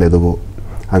நன்மைகள் எதுவோ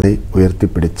அதை உயர்த்தி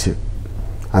பிடிச்சு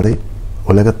அதை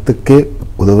உலகத்துக்கே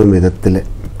உதவும் விதத்தில்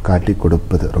காட்டி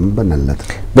கொடுப்பது ரொம்ப நல்லது.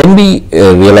 When we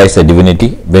realize the divinity,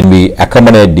 when we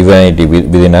accommodate divinity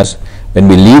within us, when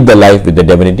we lead the life with the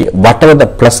divinity, whatever the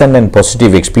pleasant and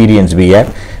positive experience we have,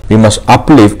 we must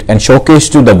uplift and showcase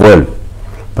to the world.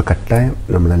 இப்போ கட்டாயம்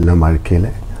நம்மளெல்லாம் வாழ்க்கையில்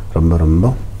ரொம்ப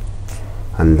ரொம்ப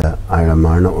அந்த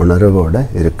ஆழமான உணர்வோடு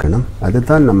இருக்கணும்.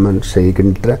 அதுதான் நம்ம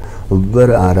செய்கின்ற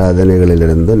ஒவ்வொரு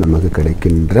ஆராதனைகளிலிருந்து நமக்கு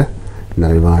கிடைக்கின்ற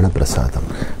நிறைவான பிரசாதம்.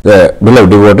 The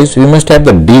beloved devotees, we must have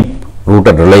the deep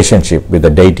rooted relationship with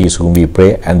the deities whom we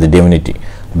pray and the divinity.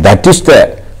 That is the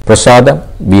prasadam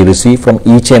we receive from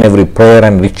each and every prayer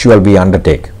and ritual we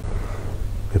undertake.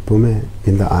 எப்பவுமே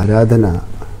இந்த ஆராதனா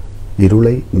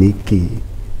இருளை நீக்கி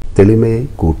தெளிமையை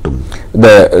கூட்டும்.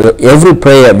 Every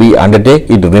prayer we undertake,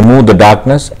 it remove the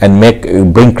darkness and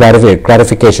bring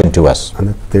clarification to us.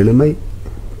 அந்த தெளிமை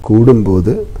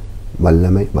கூடும்போது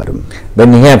வல்லமை வரும். When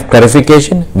we have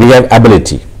clarification, we have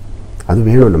ability. அது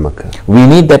வேணும் நமக்கு. We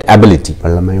need that ability.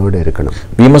 வல்லமையோடு இருக்கணும்.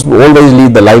 We must always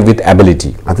lead the life with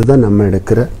ability. அதுதான் நம்ம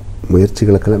எடுக்கிற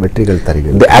முயற்சிகளுக்கெல்லாம் வெற்றிகள்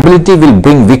தருகிறது. The ability will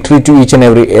bring victory to each and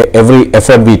every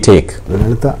effort we take.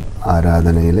 அதனால தான்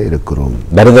ஆராதனையில இருக்கிறோம்.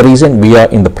 That is the reason we are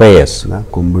in the prayers.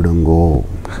 கும்பிடுங்கோ.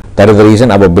 That is the reason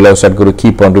our beloved Sadguru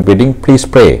keep on repeating, please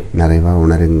pray. நிறைவா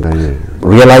உணருங்கள்.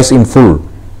 Realize in full.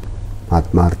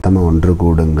 ஆத்மார்த்தமா ஒன்று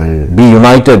கூடுங்கள். Be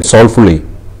united soulfully.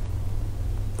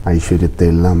 ஐஸ்வரியத்தை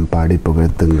எல்லாம் பாடி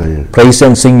புகழ்த்துங்கள். Praise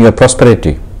and sing your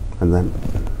prosperity. அதான்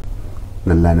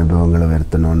நல்ல அனுபவங்களை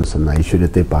உயர்த்தணும்னு சொன்ன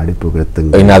ஐஸ்வரியத்தை பாடி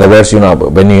புகழ்த்துங்கள். In other words,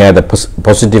 when you have the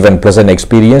positive and pleasant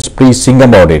experience, please sing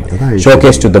about it.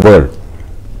 Showcase to the world.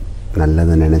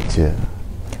 நல்லதை நினைச்சு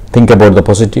think about the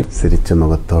positive. சிரிச்ச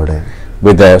முகத்தோட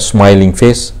with a smiling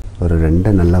face. ஒரு ரெண்டு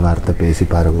நல்ல வார்த்தை பேசி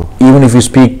பாருங்க. Even if you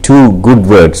speak two good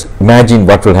words, imagine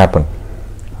what will happen.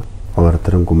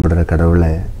 ஒவ்வொருத்தரும் கும்பிடுற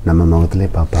கடவுளை நம்ம முகத்திலே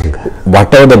பார்ப்பாங்க.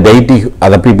 Whatever the deity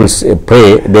other people pray,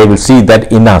 they will see that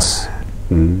in us.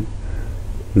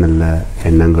 நல்ல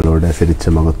எண்ணங்களோட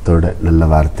சிரிச்ச முகத்தோட நல்ல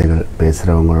வார்த்தைகள்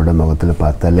பேசுறவங்களோட முகத்துல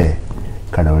பார்த்தாலே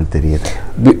கடவுள் தெரியுது.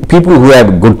 People who have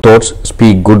good thoughts,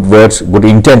 speak good words, good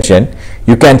intention,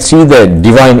 you can see the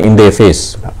divine in their face.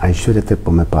 ஐஸ்வரியத்தை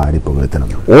எப்பவுமே பாடி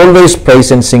புகழ்த்தணும். Always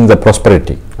praise and sing the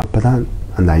prosperity. அப்பதான்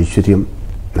அந்த ஐஸ்வர்யம்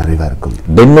நிறைவா இருக்கும்.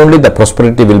 Then only the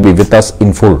prosperity will be with us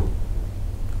in full.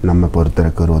 நம்ம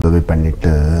பொறுத்தருக்கு ஒரு உதவி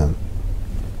பண்ணிட்டு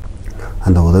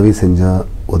அந்த உதவி செஞ்சா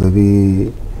உதவி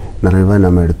நிறைவா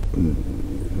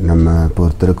நம்ம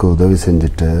பொறுத்தருக்கு உதவி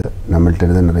செஞ்சுட்டு நம்மள்ட்ட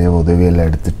இருந்து நிறைய உதவியெல்லாம்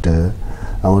எடுத்துட்டு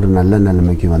ஒரு நல்ல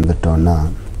நிலைமைக்கு வந்துட்டோம்னா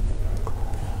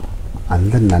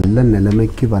அந்த நல்ல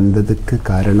நிலைமைக்கு வந்ததுக்கு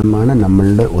காரணமான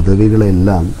நம்மளோட உதவிகளை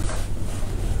எல்லாம்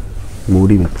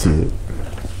மூடி வச்சு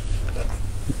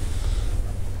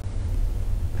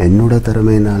என்னோட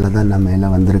திறமையினால தான் நான் மேலே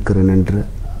வந்திருக்கிறேன் என்று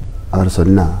அவர்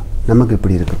சொன்னா நமக்கு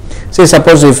எப்படி இருக்கும்? Say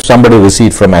suppose if somebody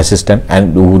received from assistant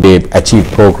and who they achieved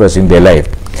progress in their life,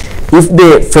 if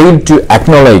they fail to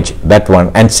acknowledge that one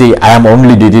and say I am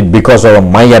only did it because of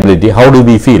my ability, how do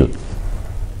we feel?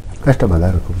 கஷ்டமா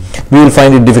தான் இருக்கும். We will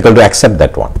find it difficult to accept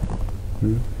that one.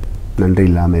 நன்றி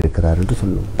இல்லாம இருக்கிறார் என்று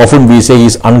சொல்லுவோம். Often we say he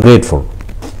is ungrateful.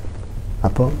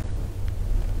 அப்போ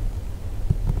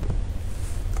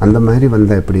அந்த மாதிரி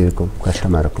வந்தா எப்படி இருக்கும்?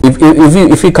 கஷ்டமா இருக்கும்.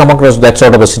 If we come across that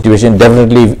sort of a situation,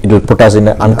 definitely it will put us in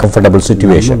an uncomfortable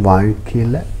situation.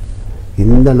 வாழ்க்கையில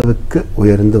இந்த அளவுக்கு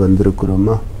உயர்ந்து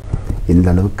வந்திருக்கிறோமா? இந்த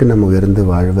அளவுக்கு நம்ம உயர்ந்து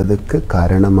வாழ்வதற்கு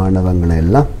காரணமானவங்களை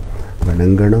எல்லாம்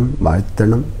வணங்கணும்,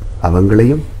 வாழ்த்தணும்,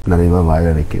 அவங்களையும் நிறைவா வாழ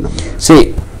வைக்கணும். See,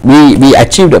 we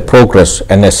achieved a progress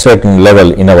and a certain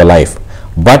level in our life,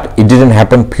 but it didn't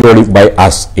happen purely by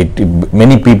us.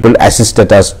 Many people assisted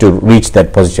us to reach that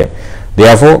position.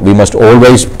 Therefore, we must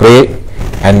always pray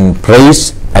and praise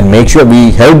and make sure we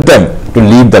help them to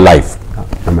lead the life.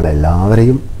 நம்ம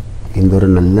எல்லாரையும் இந்த ஒரு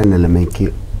நல்ல நிலைமைக்கு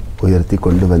உயர்த்தி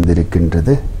கொண்டு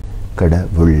வந்திருக்கின்றது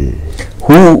கடவுள்.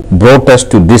 Who brought us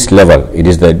to this level? It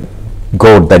is the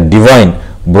God, that divine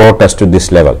brought us to this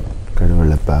level.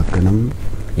 கடவுளை பார்க்கணும்.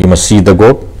 You must see the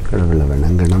God. கடவுளை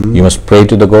வணங்கணும். You must pray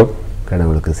to the God.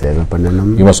 கடவுளுக்கு சேவை பண்ணணும்.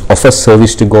 You must offer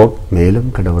service to God. மேலும்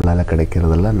கடவுளால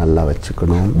கிடைக்கிறதெல்லாம் நல்லா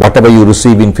வச்சுக்கணும். Whatever you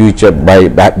receive in future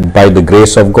by the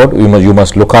grace of God, you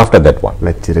must look after that one.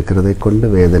 வச்சிருக்கிறதை கொண்டு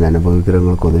வேதனை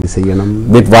அனுபவிக்கிறவங்களுக்கு உதவி செய்யணும்.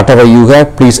 With whatever you have,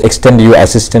 please extend your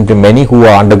assistance to many who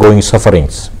are undergoing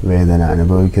sufferings. வேதனை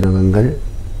அனுபவிக்கிறவங்க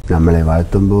நம்மளை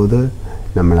வாழ்த்தும் போது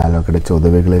நம்மளால கிடைச்ச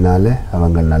உதவிகளினால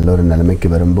அவங்க நல்ல ஒரு நிலைமைக்கு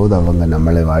வரும்போது அவங்க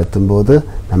நம்மளை வாழ்த்தும் போது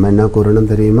நம்ம என்ன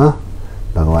கூறணும் தெரியுமா?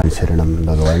 Bhagavan Sharanam,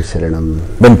 Bhagavan Sharanam.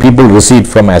 When people receive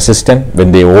from assistance, when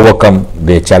they overcome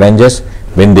their challenges,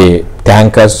 when they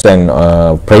thank us and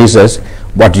praise us,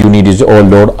 what you need is, oh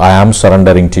Lord, I am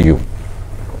surrendering to you.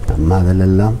 நம்ம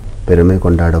அதெல்லாம் பெருமை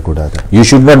கொண்டாடக்கூடாது. You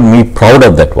should not be proud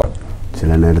of that one.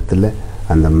 சில நேரத்தில்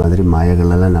அந்த மாதிரி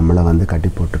மாயங்கள் எல்லாம் நம்மளை வந்து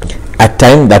கட்டி போட்டுடும். At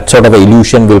time that sort of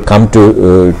illusion will come to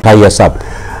tie us up.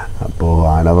 அப்போ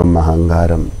ஆணவம்,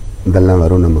 அகங்காரம் இதெல்லாம்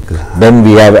வரும் நமக்கு. Then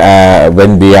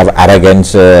when we have arrogance,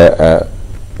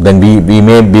 then we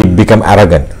may become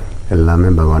arrogant. எல்லாமே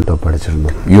பகவான்கிட்ட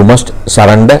ஒப்படைச்சிடணும். You must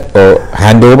surrender or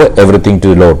hand over everything to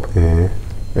the Lord.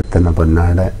 எத்தனை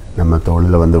பொன்னாட நம்ம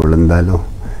தோளில் வந்து விழுந்தாலும்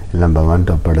எல்லாம்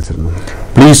பகவான்கிட்ட ஒப்படைச்சிடணும்.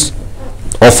 Please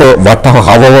offer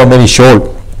however many shoal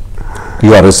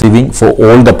you are receiving for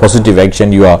all the positive action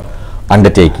you are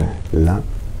undertaking. எல்லாம்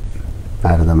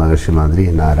நாரத மகர்ஷி மாதிரி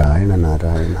Narayana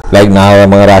Narayana. Like Narada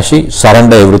Maharishi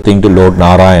surrender everything to Lord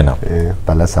Narayana.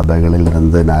 பல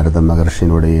சபைகளிலிருந்து நாரத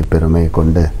மகர்ஷியினுடைய பெருமையை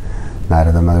கொண்டு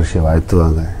நாரத மகர்ஷியை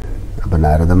வாழ்த்துவாங்க. அப்ப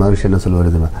நாரத மகர்ஷி என்ன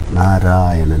சொல்லுவாரு?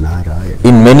 Narayana Narayana.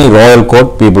 In many royal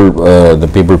court,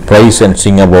 the people praise and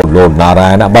sing about Lord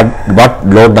Narayana, but what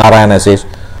Lord Narayana says,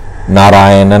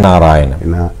 Narayana Narayana.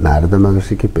 Narada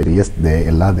மகர்ஷிக்கு பெரிய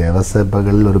எல்லா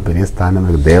தேவசபைகளில் ஒரு பெரிய ஸ்தானம்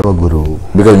இருக்கு, தேவகுரு.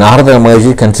 Because Narada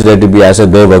Maharishi is considered to be as a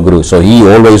Devaguru, so he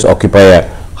always occupy a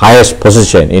highest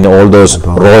position in all those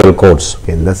royal courts.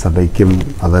 எந்த சபைக்கும்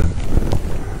அவர்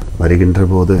வருகின்ற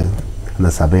போது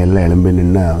அந்த சபையெல்லாம் எழும்பி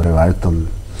நின்று அவரை வாழ்த்தும்,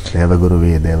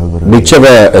 தேவகுருவே தேவகுரு.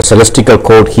 Whichever celestial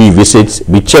court he visits,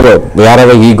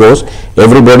 wherever he goes,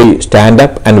 everybody stand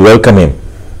up and welcome him.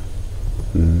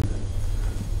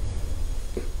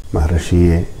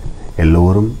 மகர்ஷியே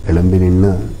எல்லோரும் எழும்பி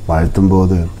நின்று வாழ்த்தும்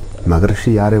போது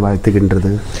மகர்ஷி யாரை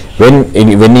வாழ்த்துகின்றது?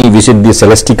 When he visit the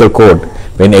celestial court,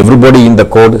 when everybody in the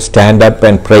court stand up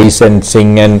and praise and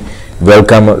sing and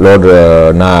welcome Lord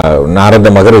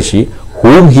Narada Maharishi,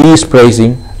 whom he is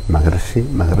praising?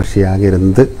 மகர்ஷியாக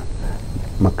இருந்து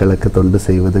மக்களுக்கு தொண்டு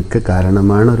செய்வதற்கு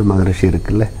காரணமான ஒரு மகரிஷி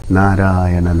இருக்குல்ல,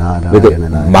 Narayana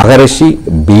Narayana. Maharishi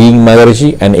being Maharishi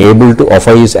and able to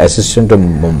offer his assistance to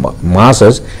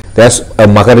masses, there's a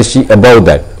Maharishi above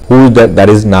that. Who is that? That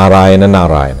is Narayana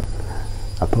Narayana.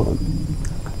 அப்போ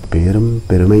பேரும்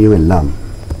பெருமையும் எல்லாம்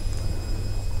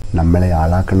நம்மளை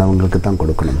ஆளாக்குனவங்களுக்கு தான்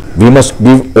கொடுக்கணும். We must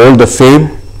give all the fame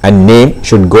and name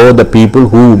should go the people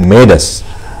who made us.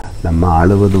 நம்ம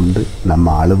ஆளுவதுண்டு, நம்ம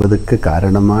ஆளுவதற்கு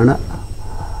காரணமான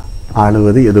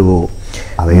ஆளுவது எதுவோ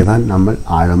அதைதான் நம்ம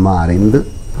ஆழமா அறிந்து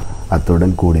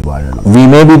அத்துடன் கூடி வாழணும். We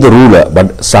may be the ruler, but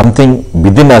something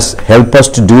within us help us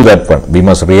to do that one. We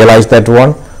must realize that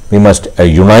one. We must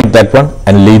unite that one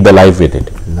and lead the life with it.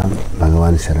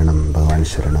 பகவான் சரணம், பகவான்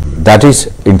சரணம். That is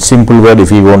in simple word.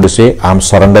 If you want to say, I am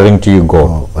surrendering to you,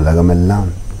 God. உலகமெல்லாம்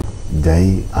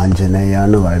ஜெய்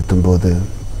ஆஞ்சநேயான்னு வாழ்த்தும் போது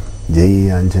ஜெய்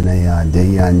ஆஞ்சநேயா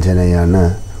ஜெய் ஆஞ்சநேயான்னு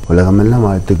உலகமெல்லாம்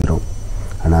வாழ்த்துக்கிறோம்.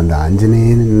 ஆனா அந்த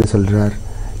ஆஞ்சநேயன் என்ன சொல்றார்?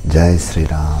 Jai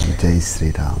Sriram Jai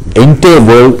Sriram. Entire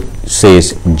world says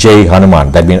Jai Hanuman.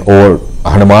 That means all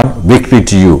Hanuman, victory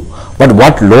to you. But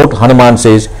what Lord Hanuman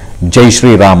says, Jai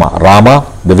Shri Rama, Rama,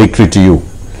 the victory to you.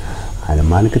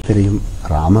 ஹனுமானுக்கு தெரியும்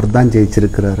ராமர் தான்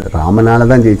ஜெயிச்சிருக்கிறார், ராமனால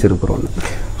தான் ஜெயிச்சிருக்கிறோம்.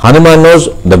 Hanuman knows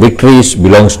the victory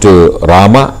belongs to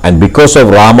Rama, and because of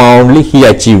Rama only he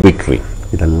achieved victory.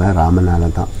 இதெல்லாம் ராமனால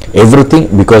தான். Everything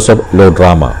because of Lord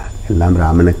Rama. எல்லாம்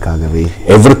ராமனுக்காகவே.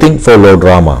 Everything for Lord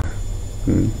Rama.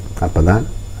 அப்பதான்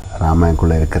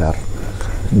ராமனுக்குள்ள இருக்கிறார்.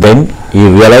 Then he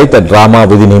realized that Rama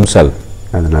within himself.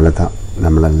 அதனால தான்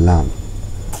நம்மளெல்லாம்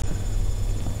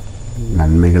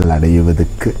நன்மைகள்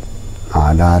அடைவதற்கு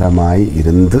ஆதாரமாய்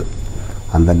இருந்து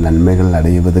அந்த நன்மைகள்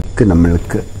அடைவதற்கு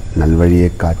நம்மளுக்கு நல்வழியை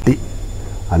காட்டி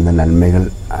அந்த நன்மைகள்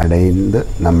அடைந்து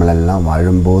நம்மளெல்லாம்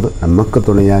வாழும்போது நமக்கு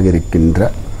துணையாக இருக்கின்ற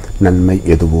நன்மை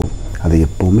எதுவோ அதை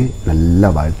எப்பவுமே நல்லா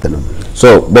வாழ்த்தணும். So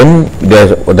when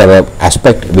there are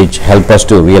aspects which help us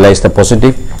to realize the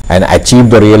positive and achieve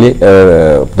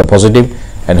the positive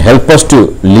and help us to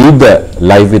lead the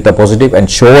life with the positive and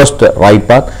show us the right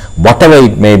path, whatever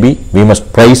it may be, we must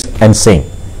praise and sing.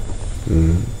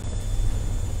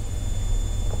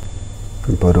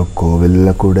 இப்போ ஒரு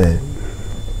கோவிலில் கூட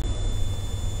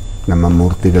நம்ம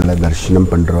மூர்த்திகளை தரிசனம்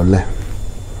பண்ணுறோம்ல,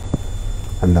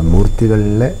 அந்த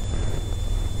மூர்த்திகளில்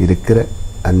இருக்கிற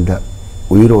அந்த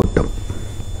உயிரோட்டம்,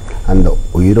 அந்த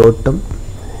உயிரோட்டம்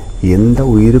எந்த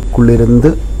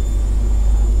உயிருக்குள்ளிருந்து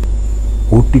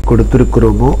ஊட்டி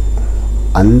கொடுத்துருக்கிறோமோ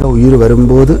அந்த உயிர்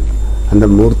வரும்போது அந்த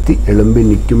மூர்த்தி எழும்பி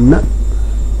நிற்கும்னு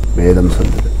வேதம்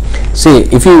சொல்லுது. See,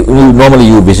 if you normally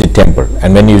visit temple and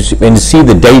when you see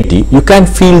the deity, you can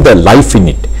feel the life in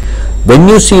it. When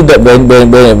you see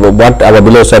what our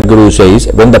beloved Sadguru says,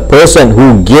 when the person who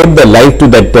gave the life to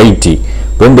that deity,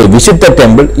 when they visit the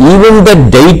temple, even the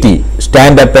deity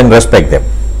stand up and respect them.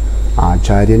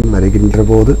 ஆச்சாரியன் வருகின்ற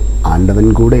போது ஆண்டவன்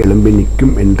கூட எழும்பி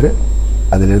நிற்கும் என்று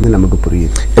அதிலிருந்து நமக்கு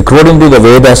புரியுது. According to the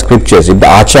Veda scriptures, if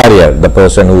the Acharya, the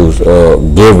person who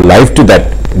gave life to that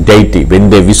deity, when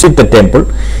they visit the temple,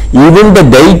 even the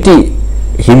deity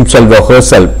himself or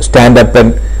herself stand up and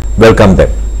welcome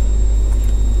them.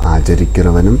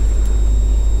 ஆச்சரிக்கிறவனும்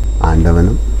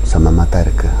ஆண்டவனும் சமமா தான்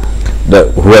இருக்கு.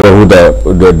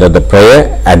 The prayer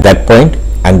at that point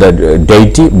and the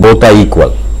deity both are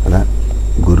equal. அதான்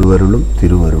குருவருளும்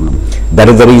திருவருளும். That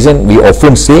is the reason we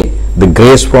often say the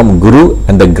grace from Guru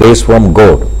and the grace from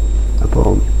God. அப்போ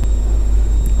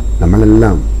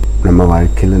நம்மளெல்லாம் நம்ம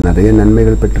வாழ்க்கையில் நிறைய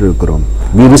நன்மைகள் பெற்றிருக்கிறோம்.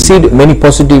 We received many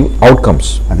positive outcomes.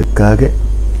 அதுக்காக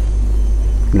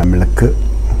நம்மளுக்கு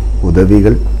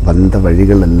உதவிகள் வந்த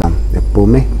வழிகள் எல்லாம்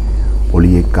எப்பவுமே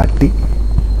ஒளியை காட்டி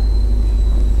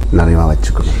நிறைவா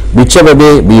வச்சுக்கணும். Whichever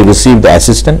way we receive the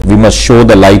assistance, we must show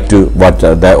the light to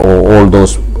all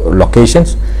those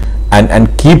locations and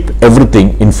keep everything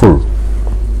in full.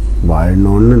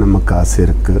 வாழணும்னு நமக்கு ஆசை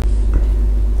இருக்கு.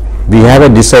 We have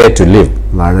a desire to live.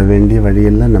 வாழ வேண்டிய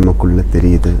வழியெல்லாம் நமக்குள்ள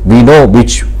தெரியுது. We know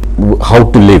how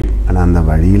to live. ஆனா அந்த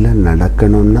வழியில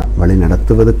நடக்கணும்னா வழி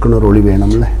நடத்துவதற்குன்னு ஒரு ஒளி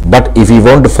வேணும்ல. But if we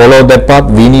want to follow that path,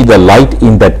 we need a light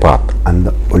in that path.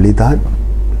 அந்த ஒளிதான்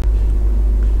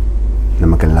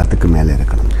நமக்கு எல்லாத்துக்கும் மேலே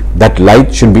இருக்கணும். That light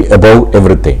should be above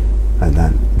everything.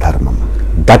 அதுதான் தர்மம்.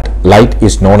 That light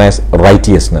is known as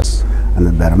righteousness.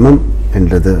 அந்த தர்மம்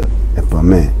என்றது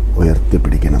எப்பவுமே உயர்த்தி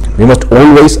பிடிக்கணும். We must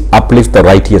always uplift the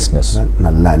righteousness.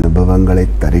 நல்ல அனுபவங்களை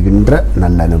தருகின்ற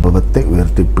நல்ல அனுபவத்தை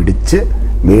உயர்த்தி பிடிச்சு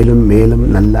மேலும் மேலும்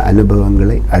நல்ல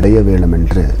அனுபவங்களை அடைய வேண்டும்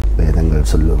என்று வேதங்கள்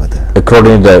சொல்லுவது.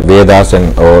 According to the Vedas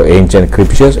and ancient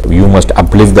scriptures, you must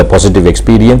uplift the positive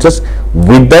experiences.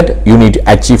 With that, you need to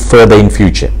achieve further in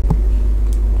future.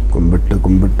 கும்பிட்டு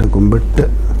கும்பிட்டு கும்பிட்டு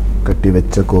கட்டி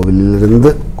வச்ச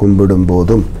கோவிலிலிருந்து கும்பிடும்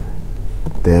போதும்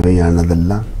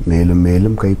தேவையானதெல்லாம் மேலும்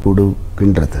மேலும்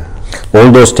கைகூடுகின்றது. All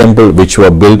those temples which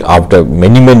were built after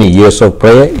many years of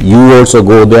prayer, you also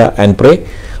go there and pray.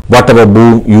 Whatever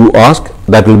boon you ask,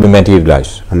 that will be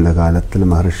materialized. அந்த காலத்தில்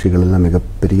மகர்ஷிகள் எல்லாம்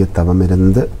மிகப்பெரிய தவம்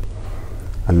இருந்து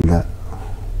அந்த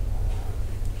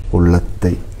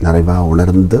உள்ளத்தை நிறைவா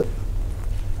உணர்ந்து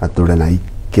அத்துடன்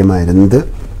ஐக்கியமாக இருந்து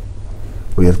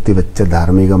உயர்த்தி வச்ச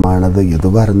தார்மீகமானது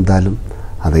எதுவாக இருந்தாலும்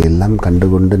அதையெல்லாம்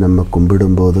கண்டுகொண்டு நம்ம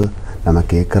கும்பிடும்போது நம்ம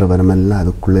கேட்குற வரமெல்லாம்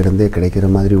அதுக்குள்ளே இருந்தே கிடைக்கிற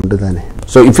மாதிரி உண்டு தானே.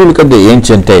 So if you look at the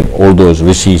ancient time, all those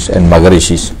rishis and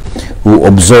maharishis who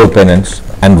observe penance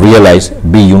and realize,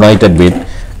 be united with,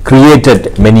 created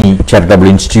many charitable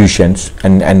institutions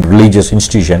and religious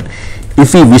institutions. If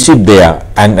we visit there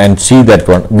and see that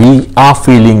one, we are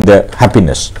feeling the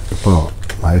happiness. இப்போ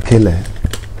வாழ்க்கையில்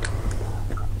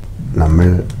நம்ம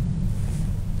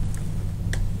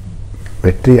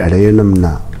வெற்றி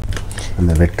அடையணும்னா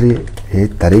அந்த வெற்றியை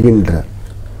தருகின்ற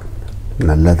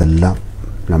நல்லதெல்லாம்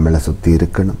நம்மளை சுற்றி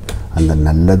இருக்கணும். அந்த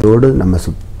நல்லதோடு நம்ம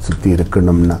சுற்றி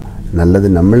இருக்கணும்னா, நல்லது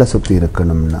நம்மளை சுற்றி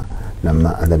இருக்கணும்னா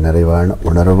நம்ம அந்த நிறைவான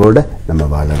உணர்வோடு நம்ம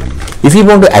வாழணும். If we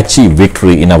want to achieve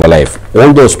victory in our life,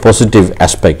 all those positive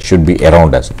aspects should be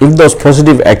around us. If those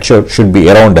positive actions should be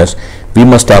around us, we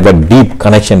must have a deep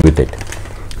connection with it.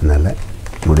 அதனால்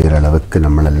முடிகிற அளவுக்கு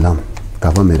நம்மளெல்லாம்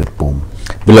தவம் இருப்போம்.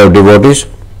 Beloved devotees,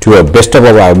 to the best of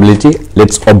our ability,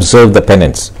 let's observe the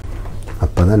penance.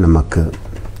 அப்பதான் நமக்கு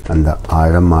அந்த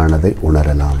ஆழமானதை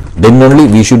உணரலாம். Then only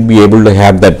we should be able to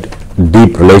have that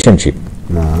deep relationship.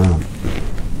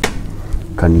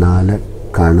 கண்ணால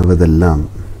காணுவதெல்லாம்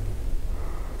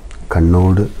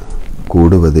கண்ணோடு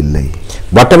கூடுவதில்லை.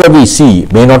 Whatever we see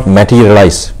may not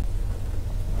materialize.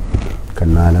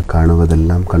 கண்ணால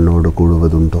காணுவதெல்லாம் கண்ணோடு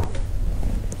கூடுவதுண்டோ?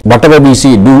 Whatever we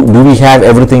see, do we have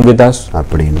everything with us?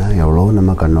 அப்படின்னா எவ்வளோ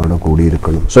நம்ம கண்ணோட கூடி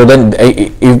இருக்கணும். So then,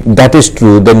 if that is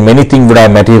true, then many things would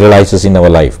have materializes in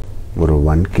our life. ஒரு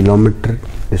 1 kilometer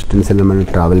டிஸ்டன்ஸில் நம்ம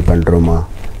ட்ராவல் பண்ணுறோமா,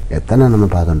 எத்தனை நம்ம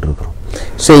பார்த்துட்டு இருக்கிறோம்.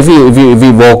 So if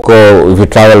we walk, if we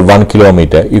travel 1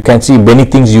 kilometer, you can see many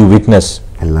things you witness.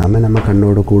 எல்லாமே நம்ம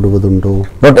கண்ணோடு கூடுவதுண்டோ?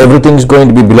 Not everything is going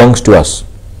to be belongs to us.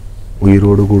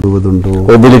 உயிரோடு கூடுவதுண்டோ?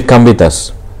 Or will it come with us?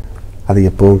 அது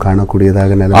எப்பவும்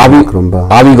காணக்கூடியதாக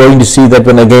Are we going to see that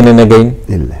one again and again?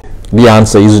 இல்லை. The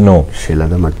answer is no.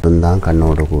 சிலது மட்டும்தான்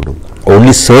கண்ணோடு கூடும்.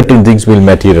 Only certain things will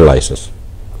materialize us.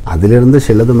 அதிலிருந்து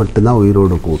சிலது மட்டும்தான்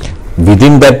உயிரோடு கூடும்.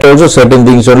 Within that also certain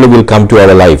things only will come to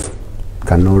our life.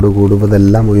 கண்ணோடு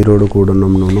கூடுவதெல்லாம் உயிரோடு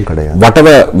கூடணும்னு ஒன்றும் கிடையாது.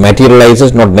 Whatever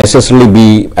materializes not necessarily be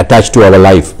attached to our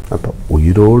life. அப்போ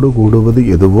உயிரோடு கூடுவது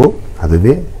எதுவோ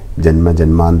அதுவே ஜென்ம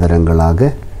ஜென்மாந்தரங்களாக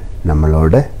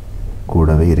நம்மளோட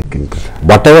கூடவே இருக்கின்றது.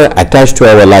 Whatever attached to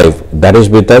our life, that is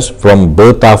with us from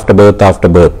birth after birth after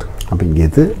birth. அப்போ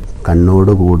எது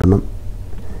கண்ணோடு கூடணும்,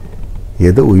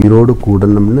 எது உயிரோடு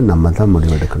கூடணும்னு நம்ம தான்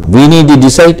முடிவெடுக்கணும். We need to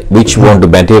decide which want to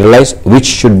materialize, which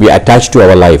should be attached to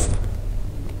our life.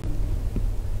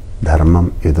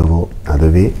 தர்மம் எதுவோ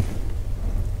அதுவே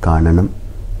காணணும்,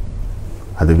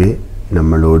 அதுவே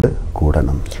நம்மளோடு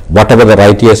கூடணும். Whatever the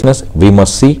righteousness we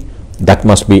must see, that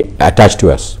must be attached to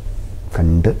us.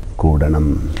 கண்டு கூடணும்.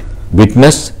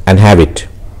 Witness and have it.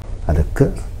 அதுக்கு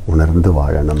உணர்ந்து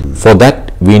வாழணும். For that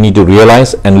we need to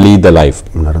realize and lead the life.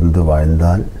 உணர்ந்து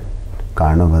வாழ்ந்தால்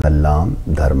காணுவதெல்லாம்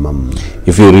தர்மம்.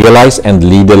 If you realize and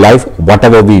lead the life,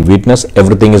 whatever we witness,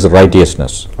 everything is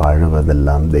righteousness.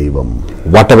 வாழுவதெல்லாம் தெய்வம்.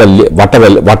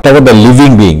 Whatever the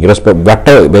living being,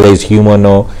 whether it's human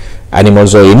or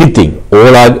animals or anything,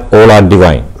 all are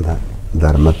divine.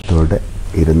 தர்மத்தோட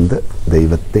ഇരുന്ന്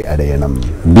ദൈവത്തെ അടയണം.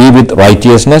 Be with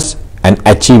righteousness and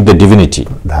achieve the divinity.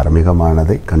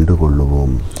 ധാർമ്മികമാനதை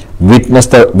കണ്ടുകൊള്ളുவோம்.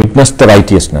 Witness the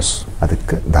righteousness.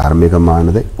 அதுக்கு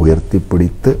ധാർമ്മികமானதை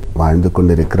உயர்த்திப்பிடித்து வாழ்ந்து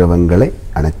கொண்டிருக்கிறவங்களை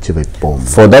அணைச்சு வைப்போம்.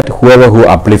 For that, whoever who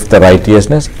uplift the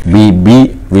righteousness,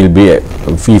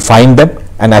 we find them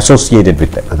and associated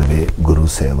with them. அதுவே குரு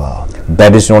Seva.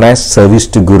 That is known as service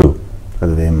to Guru.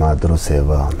 அதுவே மாத்ரு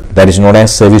Seva. That is known as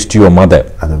service to your mother.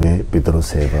 அதுவே பித்ரு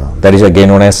Seva. That is again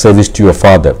known as service to your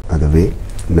father. அதுவே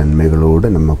நன்மைகளோடு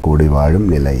நம்ம கூடி வாழும்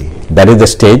நிலை. That is the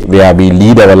stage where we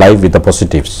lead our life with the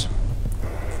positives.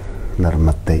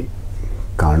 தர்மத்தை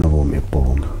காணுவோம்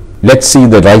எப்பவும். Let's see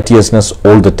the righteousness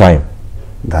all the time.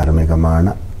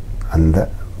 தார்மீகமான அந்த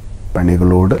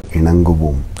பணிகளோடு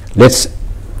இணங்குவோம். Let's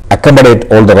accommodate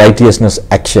all the righteousness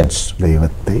actions.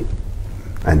 தெய்வத்தை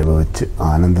அனுபவிச்சு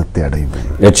ஆனந்தத்தை அடைவோம்.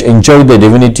 Let's enjoy the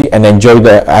divinity and enjoy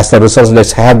as the result,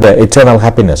 let's have the eternal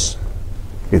happiness.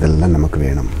 இதெல்லாம் நமக்கு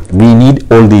வேணும். We need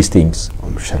all these things.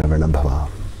 Om Saravana Bhava.